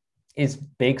 Is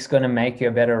BIX going to make you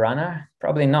a better runner?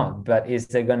 Probably not. But is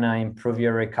it going to improve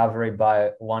your recovery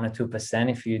by 1 or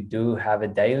 2% if you do have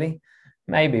it daily?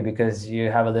 Maybe, because you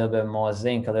have a little bit more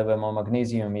zinc, a little bit more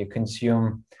magnesium, you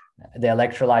consume the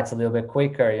electrolytes a little bit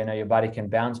quicker, you know, your body can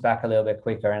bounce back a little bit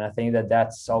quicker. And I think that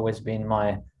that's always been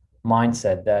my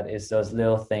mindset, that is those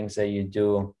little things that you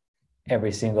do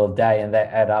every single day and they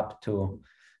add up to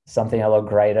something a lot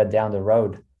greater down the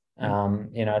road.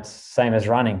 You know, it's same as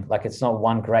running. Like, it's not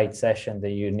one great session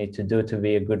that you need to do to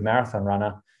be a good marathon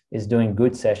runner. Is doing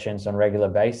good sessions on regular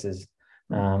basis.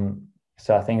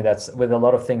 So I think that's with a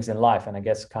lot of things in life. And I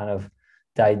guess kind of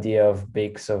the idea of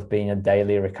BIX, of being a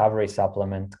daily recovery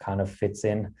supplement, kind of fits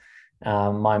in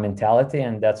my mentality.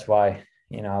 And that's why,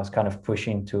 you know, I was kind of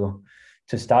pushing to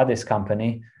start this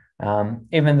company.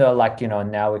 Even though, like, you know,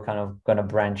 now we're kind of going to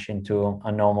branch into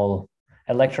a normal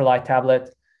electrolyte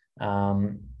tablet.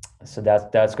 So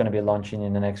that's going to be launching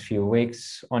in the next few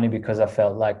weeks, only because I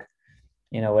felt like,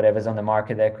 you know, whatever's on the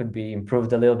market there could be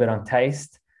improved a little bit on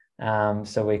taste.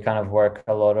 So we kind of work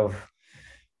a lot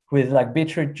with like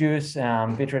beetroot juice,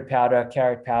 beetroot powder,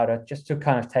 carrot powder, just to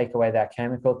kind of take away that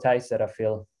chemical taste that I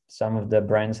feel some of the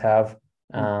brands have.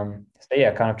 So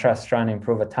yeah, kind of trying to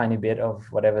improve a tiny bit of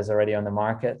whatever's already on the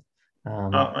market.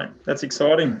 Mate, that's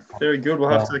exciting. Very good. We'll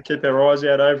have to keep our eyes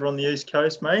out over on the East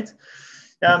Coast, mate.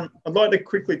 I'd like to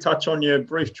quickly touch on your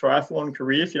brief triathlon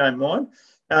career, if you don't mind.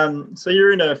 So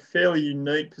you're in a fairly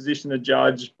unique position to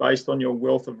judge based on your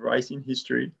wealth of racing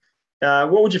history.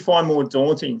 What would you find more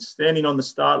daunting, standing on the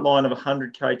start line of a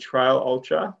 100K trail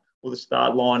ultra or the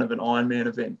start line of an Ironman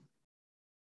event?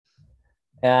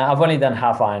 I've only done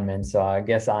half Ironman, so I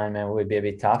guess Ironman would be a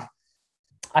bit tough.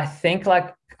 I think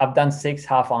like I've done 6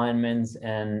 half Ironmans,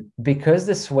 and because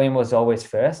the swim was always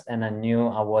first and I knew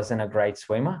I wasn't a great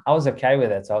swimmer, I was okay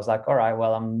with it. So I was like, all right,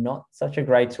 well, I'm not such a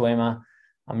great swimmer.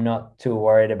 I'm not too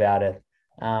worried about it.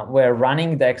 Where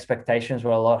running, the expectations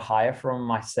were a lot higher from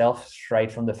myself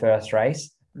straight from the first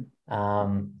race.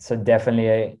 So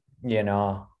definitely, you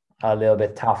know, a little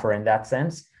bit tougher in that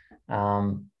sense.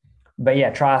 But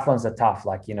yeah, triathlons are tough.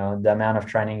 Like, you know, the amount of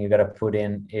training you got to put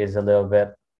in is a little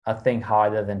bit, I think,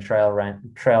 harder than trail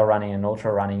running and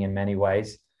ultra running in many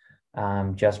ways,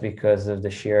 just because of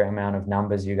the sheer amount of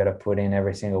numbers you got to put in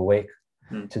every single week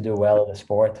to do well at the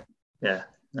sport. Yeah,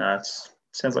 no, it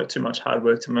sounds like too much hard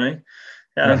work to me.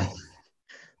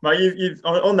 Mate, you've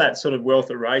on that sort of wealth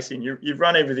of racing, you've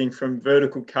run everything from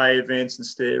vertical K events and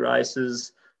stair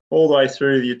races all the way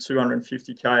through to your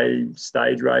 250K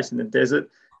stage race in the desert.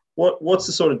 What's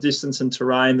the sort of distance and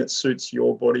terrain that suits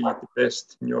your body the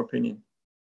best, in your opinion?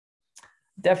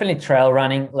 Definitely trail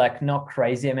running, like not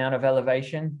crazy amount of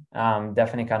elevation.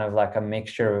 Definitely kind of like a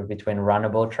mixture between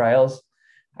runnable trails.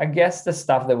 I guess the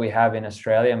stuff that we have in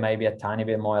Australia, maybe a tiny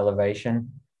bit more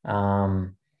elevation.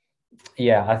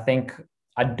 Yeah,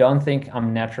 I don't think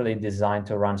I'm naturally designed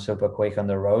to run super quick on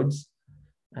the roads.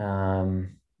 You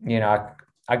know,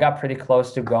 I got pretty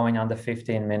close to going under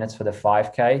 15 minutes for the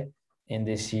 5K in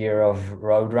this year of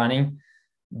road running.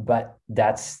 but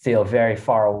that's still very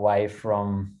far away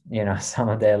from, some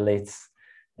of the elites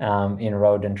in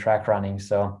road and track running.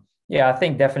 So yeah, I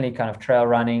think definitely kind of trail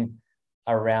running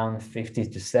around 50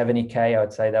 to 70K. I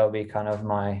would say that would be kind of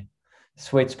my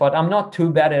sweet spot. I'm not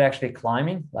too bad at actually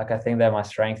climbing. Like, I think that my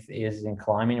strength is in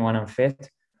climbing when I'm fit.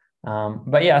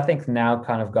 But yeah, I think now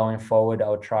kind of going forward,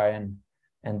 I'll try and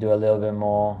do a little bit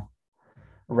more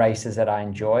races that I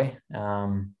enjoy.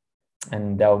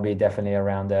 And that will be definitely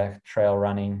around the trail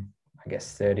running, I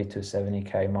guess, 30 to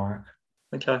 70K mark.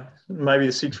 Okay. Maybe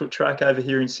the 6 foot track over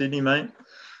here in Sydney, mate.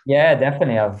 Yeah,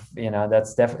 definitely.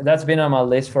 That's been on my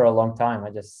list for a long time. I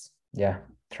just,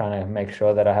 trying to make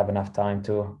sure that I have enough time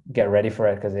to get ready for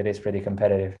it, because it is pretty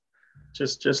competitive.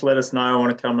 Just let us know. I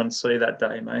want to come and see that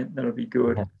day, mate. That'll be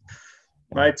good. Yeah.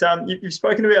 Mate, you've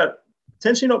spoken about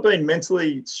potentially not being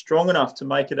mentally strong enough to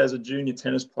make it as a junior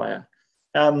tennis player,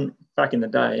 back in the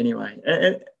day anyway.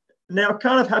 And now it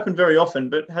can't have happened very often,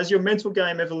 but has your mental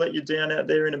game ever let you down out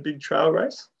there in a big trail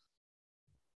race?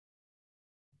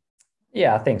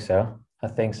 Yeah, I think so. I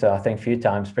think a few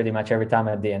times, pretty much every time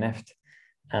I DNF'd.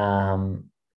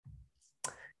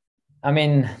 I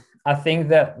mean, I think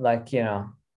that,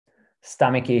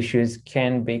 stomach issues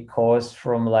can be caused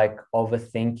from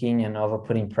overthinking and over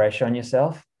putting pressure on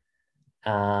yourself.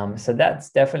 So that's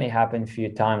definitely happened a few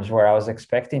times where I was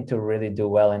expecting to really do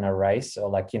well in a race,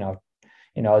 or I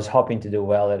was hoping to do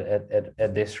well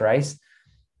at this race,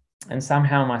 and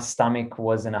somehow my stomach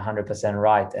wasn't 100%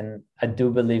 right. And I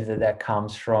do believe that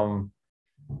comes from,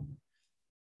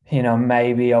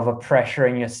 maybe over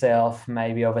pressuring yourself,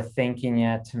 maybe overthinking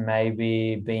it,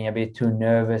 maybe being a bit too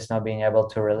nervous, not being able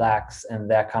to relax, and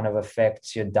that kind of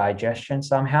affects your digestion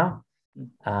somehow.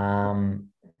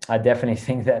 I definitely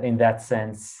think that in that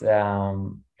sense,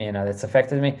 that's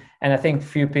affected me. And I think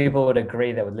few people would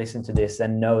agree that would listen to this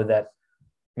and know that,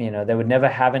 they would never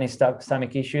have any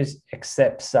stomach issues,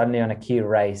 except suddenly on a key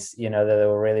race, that they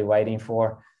were really waiting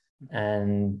for.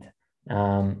 And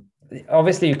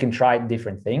obviously you can try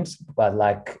different things, but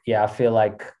I feel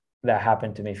like that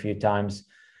happened to me a few times.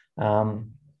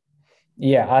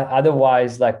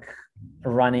 Otherwise,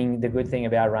 running, the good thing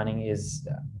about running is,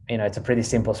 it's a pretty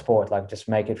simple sport. Just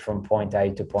make it from point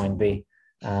A to point B.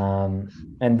 And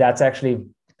that's actually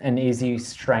an easy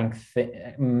strength,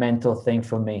 mental thing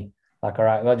for me. All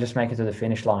right, well, just make it to the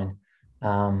finish line.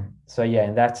 So yeah,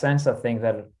 in that sense, I think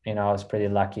that, I was pretty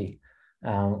lucky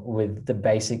with the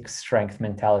basic strength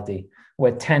mentality.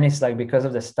 Where tennis, because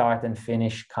of the start and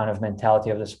finish kind of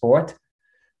mentality of the sport,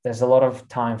 there's a lot of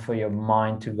time for your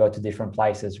mind to go to different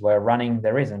places, where running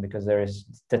there isn't, because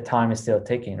the time is still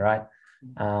ticking, right?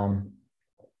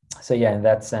 So yeah, in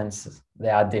that sense, they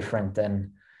are different.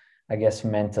 And I guess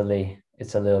mentally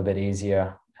it's a little bit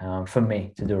easier for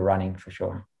me to do running, for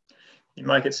sure. You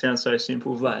make it sound so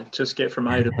simple, Vlad. Just get from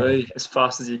A to B as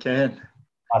fast as you can.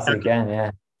 Fast as you can,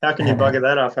 yeah. How can you bugger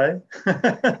that up, hey?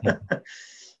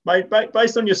 Mate,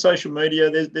 based on your social media,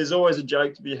 there's always a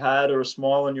joke to be had or a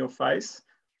smile on your face.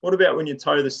 What about when you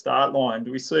toe the start line?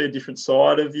 Do we see a different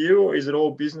side of you, or is it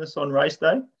all business on race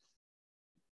day?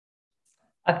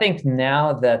 I think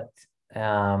now that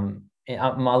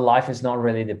my life is not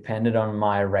really dependent on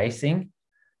my racing,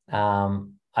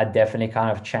 I definitely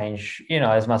kind of change,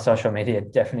 as my social media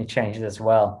definitely changed as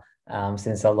well.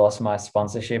 Since I lost my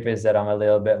sponsorship, is that I'm a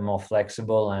little bit more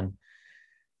flexible, and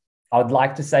I would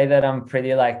like to say that I'm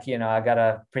pretty I got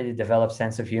a pretty developed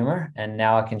sense of humor, and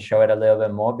now I can show it a little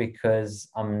bit more, because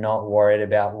I'm not worried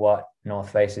about what North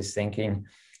Face is thinking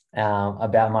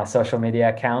about my social media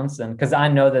accounts. And because I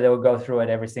know that they will go through it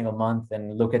every single month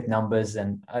and look at numbers,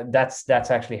 and that's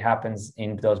actually happens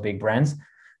in those big brands.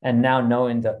 And now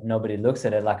knowing that nobody looks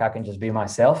at it, I can just be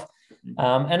myself.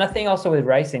 And I think also with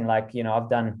racing, I've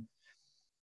done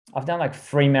 3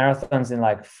 marathons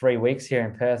in 3 weeks here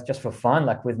in Perth, just for fun,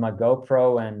 with my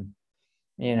GoPro, and,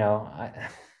 I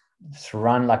just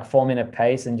run 4-minute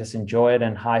pace and just enjoy it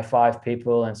and high five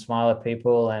people and smile at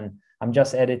people. And I'm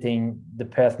just editing the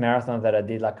Perth Marathon that I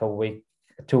did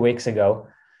 2 weeks ago.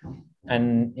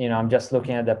 And, I'm just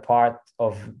looking at the part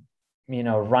of,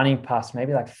 running past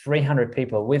maybe 300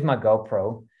 people with my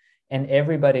GoPro, and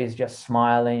everybody is just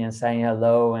smiling and saying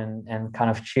hello and kind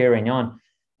of cheering on.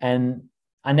 And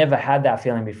I never had that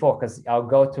feeling before, because I'll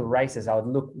go to races, I would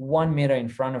look 1 meter in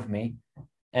front of me,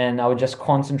 and I would just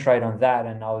concentrate on that,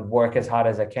 and I would work as hard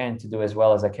as I can to do as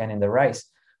well as I can in the race.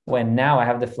 When now I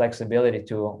have the flexibility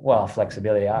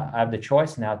I have the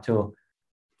choice now to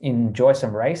enjoy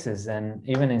some races. And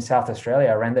even in South Australia,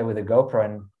 I ran there with a GoPro,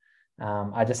 and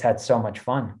I just had so much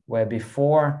fun. Where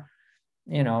before,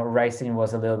 racing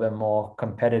was a little bit more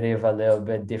competitive, a little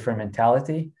bit different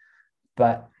mentality.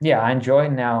 But yeah, I enjoy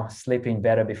now sleeping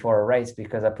better before a race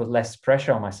because I put less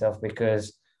pressure on myself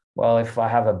because, well, if I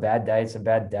have a bad day, it's a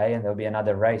bad day and there'll be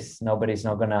another race. Nobody's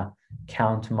not going to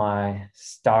count my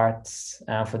starts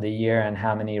for the year and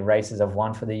how many races I've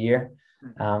won for the year,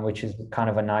 which is kind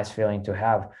of a nice feeling to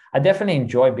have. I definitely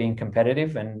enjoy being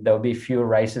competitive, and there'll be few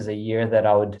races a year that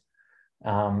I would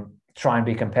try and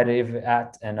be competitive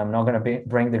at, and I'm not going to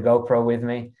bring the GoPro with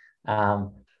me.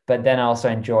 But then I also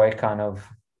enjoy kind of,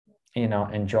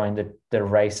 enjoying the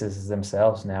races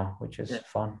themselves now, which is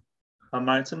fun. Oh,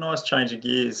 mate, it's a nice change of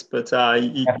gears, but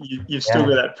you've still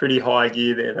got that pretty high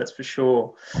gear there, that's for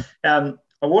sure. I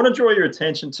want to draw your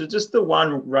attention to just the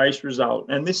one race result,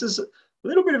 and this is a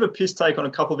little bit of a piss take on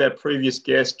a couple of our previous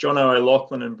guests, Jono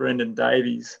O'Loughlin and Brendan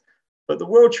Davies. But the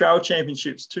World Trail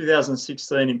Championships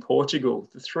 2016 in Portugal,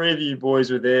 the three of you boys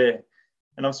were there.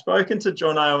 And I've spoken to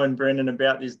Jono and Brendan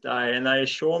about this day, and they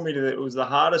assure me that it was the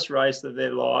hardest race of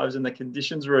their lives and the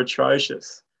conditions were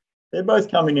atrocious. They're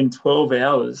both coming in 12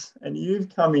 hours, and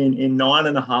you've come in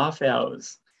 9.5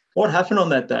 hours. What happened on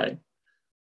that day?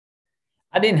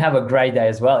 I didn't have a great day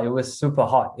as well. It was super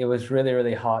hot. It was really,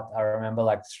 really hot. I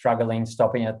remember struggling,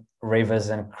 stopping at rivers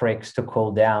and creeks to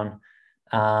cool down.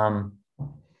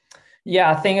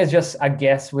 I think it's just, I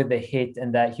guess, with the heat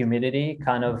and that humidity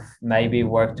kind of maybe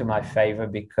worked to my favor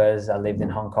because I lived in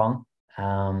Hong Kong,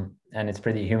 and it's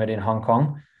pretty humid in Hong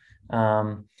Kong.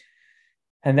 And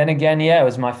then again, it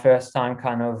was my first time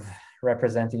kind of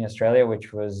representing Australia,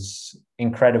 which was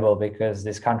incredible because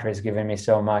this country has given me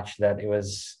so much that it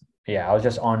was, I was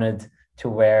just honored to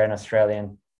wear an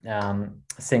Australian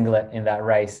singlet in that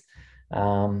race.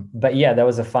 But that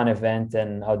was a fun event,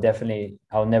 and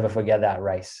I'll never forget that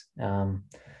race.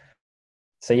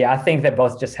 I think they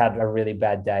both just had a really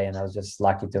bad day, and I was just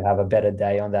lucky to have a better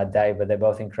day on that day, but they're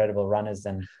both incredible runners,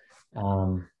 and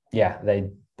they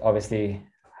obviously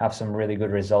have some really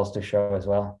good results to show as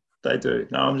well. They do.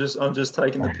 No, I'm just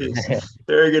taking the piss.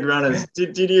 Very good runners.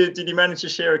 Did you manage to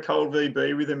share a cold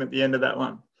VB with them at the end of that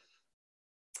one?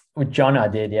 With John, I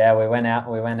did. Yeah, we went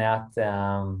out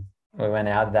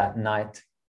that night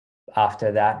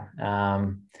after that.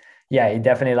 He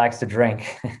definitely likes to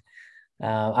drink.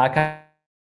 I can't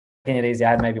it easy. I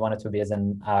had maybe 1 or 2 beers,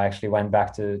 and I actually went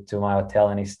back to my hotel,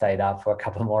 and he stayed up for a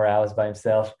couple more hours by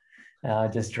himself,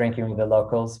 just drinking with the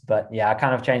locals. But I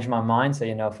kind of changed my mind.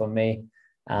 So, for me,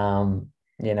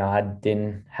 I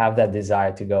didn't have that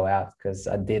desire to go out because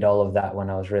I did all of that when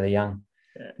I was really young,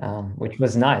 which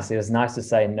was nice. It was nice to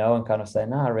say no and kind of say,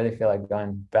 no, I really feel like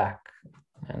going back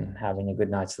and having a good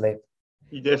night's sleep.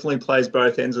 He definitely plays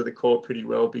both ends of the court pretty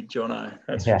well, Big Jono.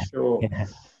 That's for sure. Yeah.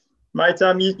 Mate,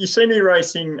 you see me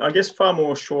racing, I guess, far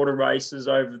more shorter races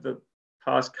over the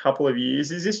past couple of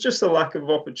years. Is this just a lack of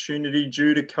opportunity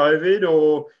due to COVID,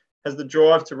 or has the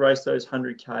drive to race those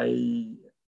 100K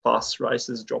plus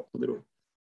races dropped a little?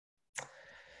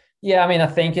 Yeah, I mean, I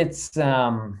think it's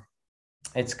kind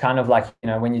of like,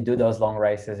 when you do those long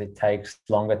races, it takes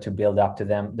longer to build up to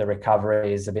them. The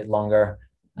recovery is a bit longer.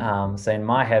 So in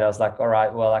my head, I was like, all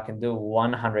right, well, I can do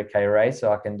 100K race,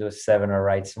 or I can do 7 or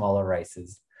 8 smaller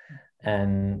races.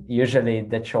 And usually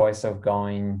the choice of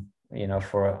going,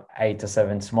 for 8 or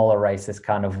 7 smaller races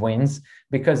kind of wins,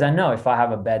 because I know if I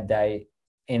have a bad day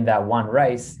in that one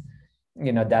race,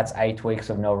 that's 8 weeks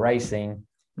of no racing.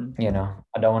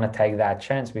 I don't want to take that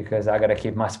chance because I got to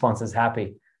keep my sponsors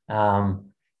happy. I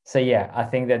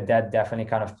think that definitely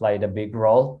kind of played a big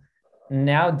role.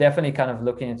 Now, definitely kind of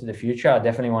looking into the future, I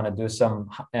definitely want to do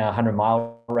some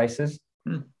 100-mile races,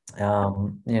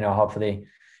 hopefully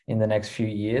in the next few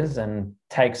years, and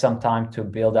take some time to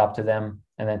build up to them,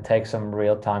 and then take some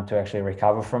real time to actually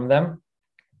recover from them.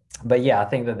 But I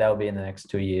think that'll be in the next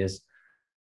 2 years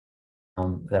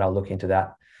that I'll look into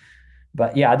that.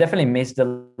 But I definitely miss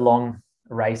the long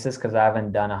races because I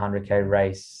haven't done a 100K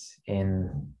race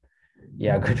in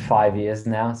a good 5 years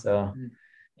now. So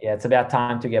it's about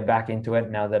time to get back into it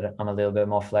now that I'm a little bit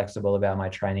more flexible about my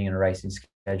training and racing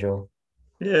schedule.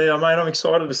 Yeah, mate, I'm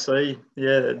excited to see.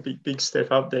 That big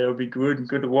step up there will be good and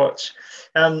good to watch.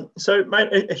 So,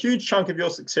 mate, a huge chunk of your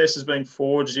success has been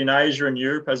forged in Asia and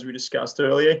Europe, as we discussed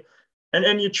earlier.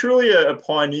 And you're truly a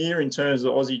pioneer in terms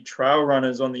of Aussie trail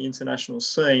runners on the international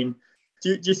scene.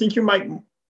 Do you think you'll make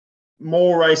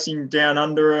more racing down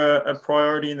under a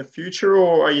priority in the future,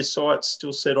 or are your sights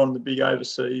still set on the big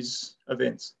overseas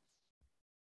events?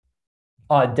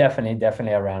 Oh,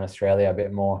 definitely around Australia a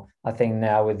bit more. I think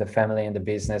now with the family and the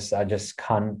business, I just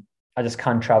can't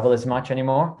travel as much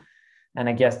anymore. And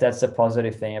I guess that's the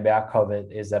positive thing about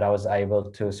COVID, is that I was able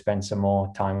to spend some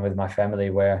more time with my family,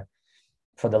 where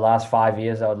for the last 5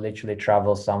 years, I would literally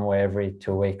travel somewhere every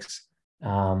 2 weeks.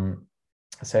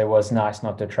 So it was nice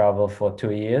not to travel for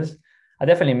 2 years. I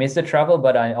definitely miss the travel,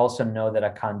 but I also know that I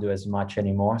can't do as much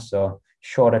anymore. So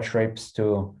shorter trips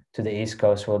to the East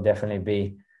Coast will definitely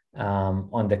be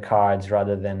on the cards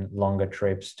rather than longer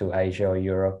trips to Asia or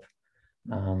Europe.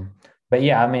 But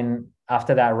yeah, I mean,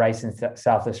 after that race in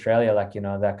South Australia, like, you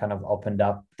know, that kind of opened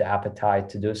up the appetite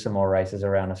to do some more races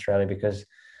around Australia, because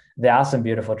there are some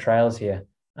beautiful trails here,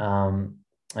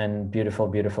 and beautiful,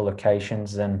 beautiful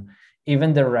locations. And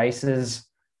even the races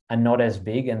are not as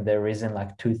big and there isn't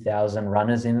like 2,000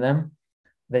 runners in them.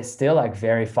 They're still like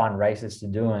very fun races to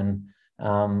do. And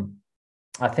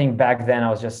I think back then I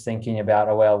was just thinking about,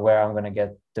 oh, well, where I'm going to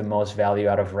get the most value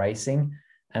out of racing.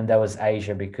 And that was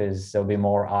Asia, because there'll be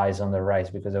more eyes on the race,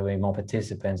 because there'll be more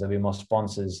participants, there'll be more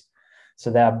sponsors. So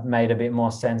that made a bit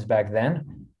more sense back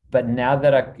then. But now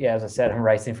that as I said, I'm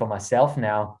racing for myself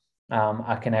now,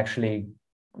 I can actually,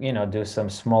 you know, do some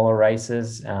smaller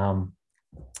races,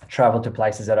 travel to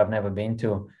places that I've never been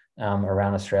to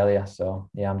around Australia. So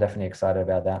yeah, I'm definitely excited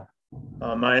about that.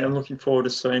 Oh, mate, I'm looking forward to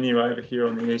seeing you over here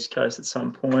on the East Coast at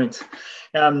some point.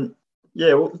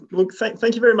 Yeah, well, look,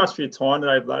 thank you very much for your time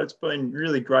today, Vlad. It's been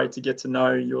really great to get to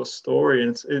know your story,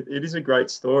 and it is a great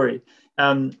story.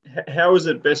 How is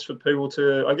it best for people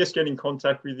to, I guess, get in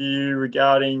contact with you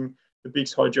regarding the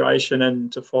Bix Hydration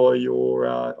and to follow your,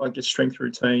 I guess, strength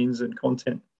routines and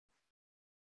content?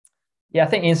 Yeah, I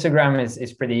think Instagram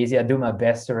is pretty easy. I do my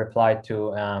best to reply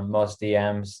to most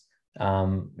DMs.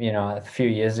 You know, a few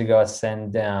years ago, I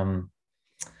sent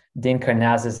Dean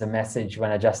Karnazes a message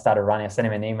when I just started running. I sent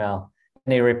him an email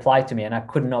and he replied to me, and I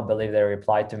could not believe they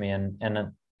replied to me.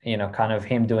 And you know, kind of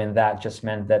him doing that just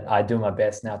meant that I do my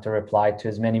best now to reply to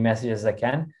as many messages as I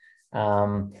can.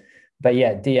 But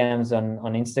yeah, DMs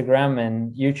on Instagram,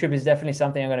 and YouTube is definitely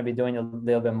something I'm going to be doing a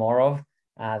little bit more of.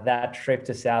 That trip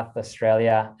to South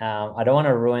Australia, I don't want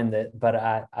to ruin it,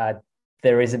 but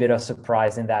there is a bit of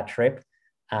surprise in that trip,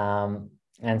 and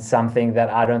something that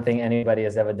I don't think anybody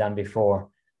has ever done before.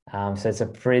 So it's a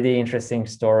pretty interesting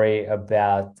story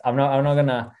about. I'm not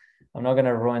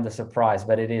gonna ruin the surprise,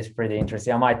 but it is pretty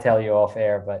interesting. I might tell you off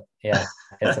air, but yeah,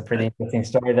 it's a pretty interesting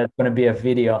story. That's going to be a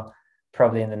video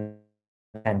probably in the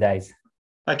 10 days.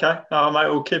 Okay, mate,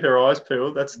 we'll keep our eyes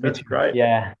peeled. That's great.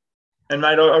 Yeah. And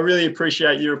mate, I really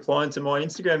appreciate you replying to my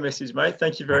Instagram message, mate.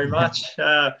 Thank you very much.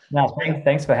 No,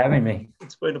 thanks for having me.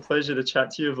 It's been a pleasure to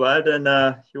chat to you, Vlad,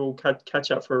 and you'll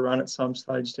catch up for a run at some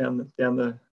stage down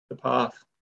the path.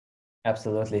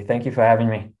 Absolutely. Thank you for having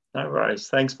me. No worries.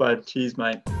 Thanks, Vlad. Cheers,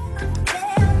 mate.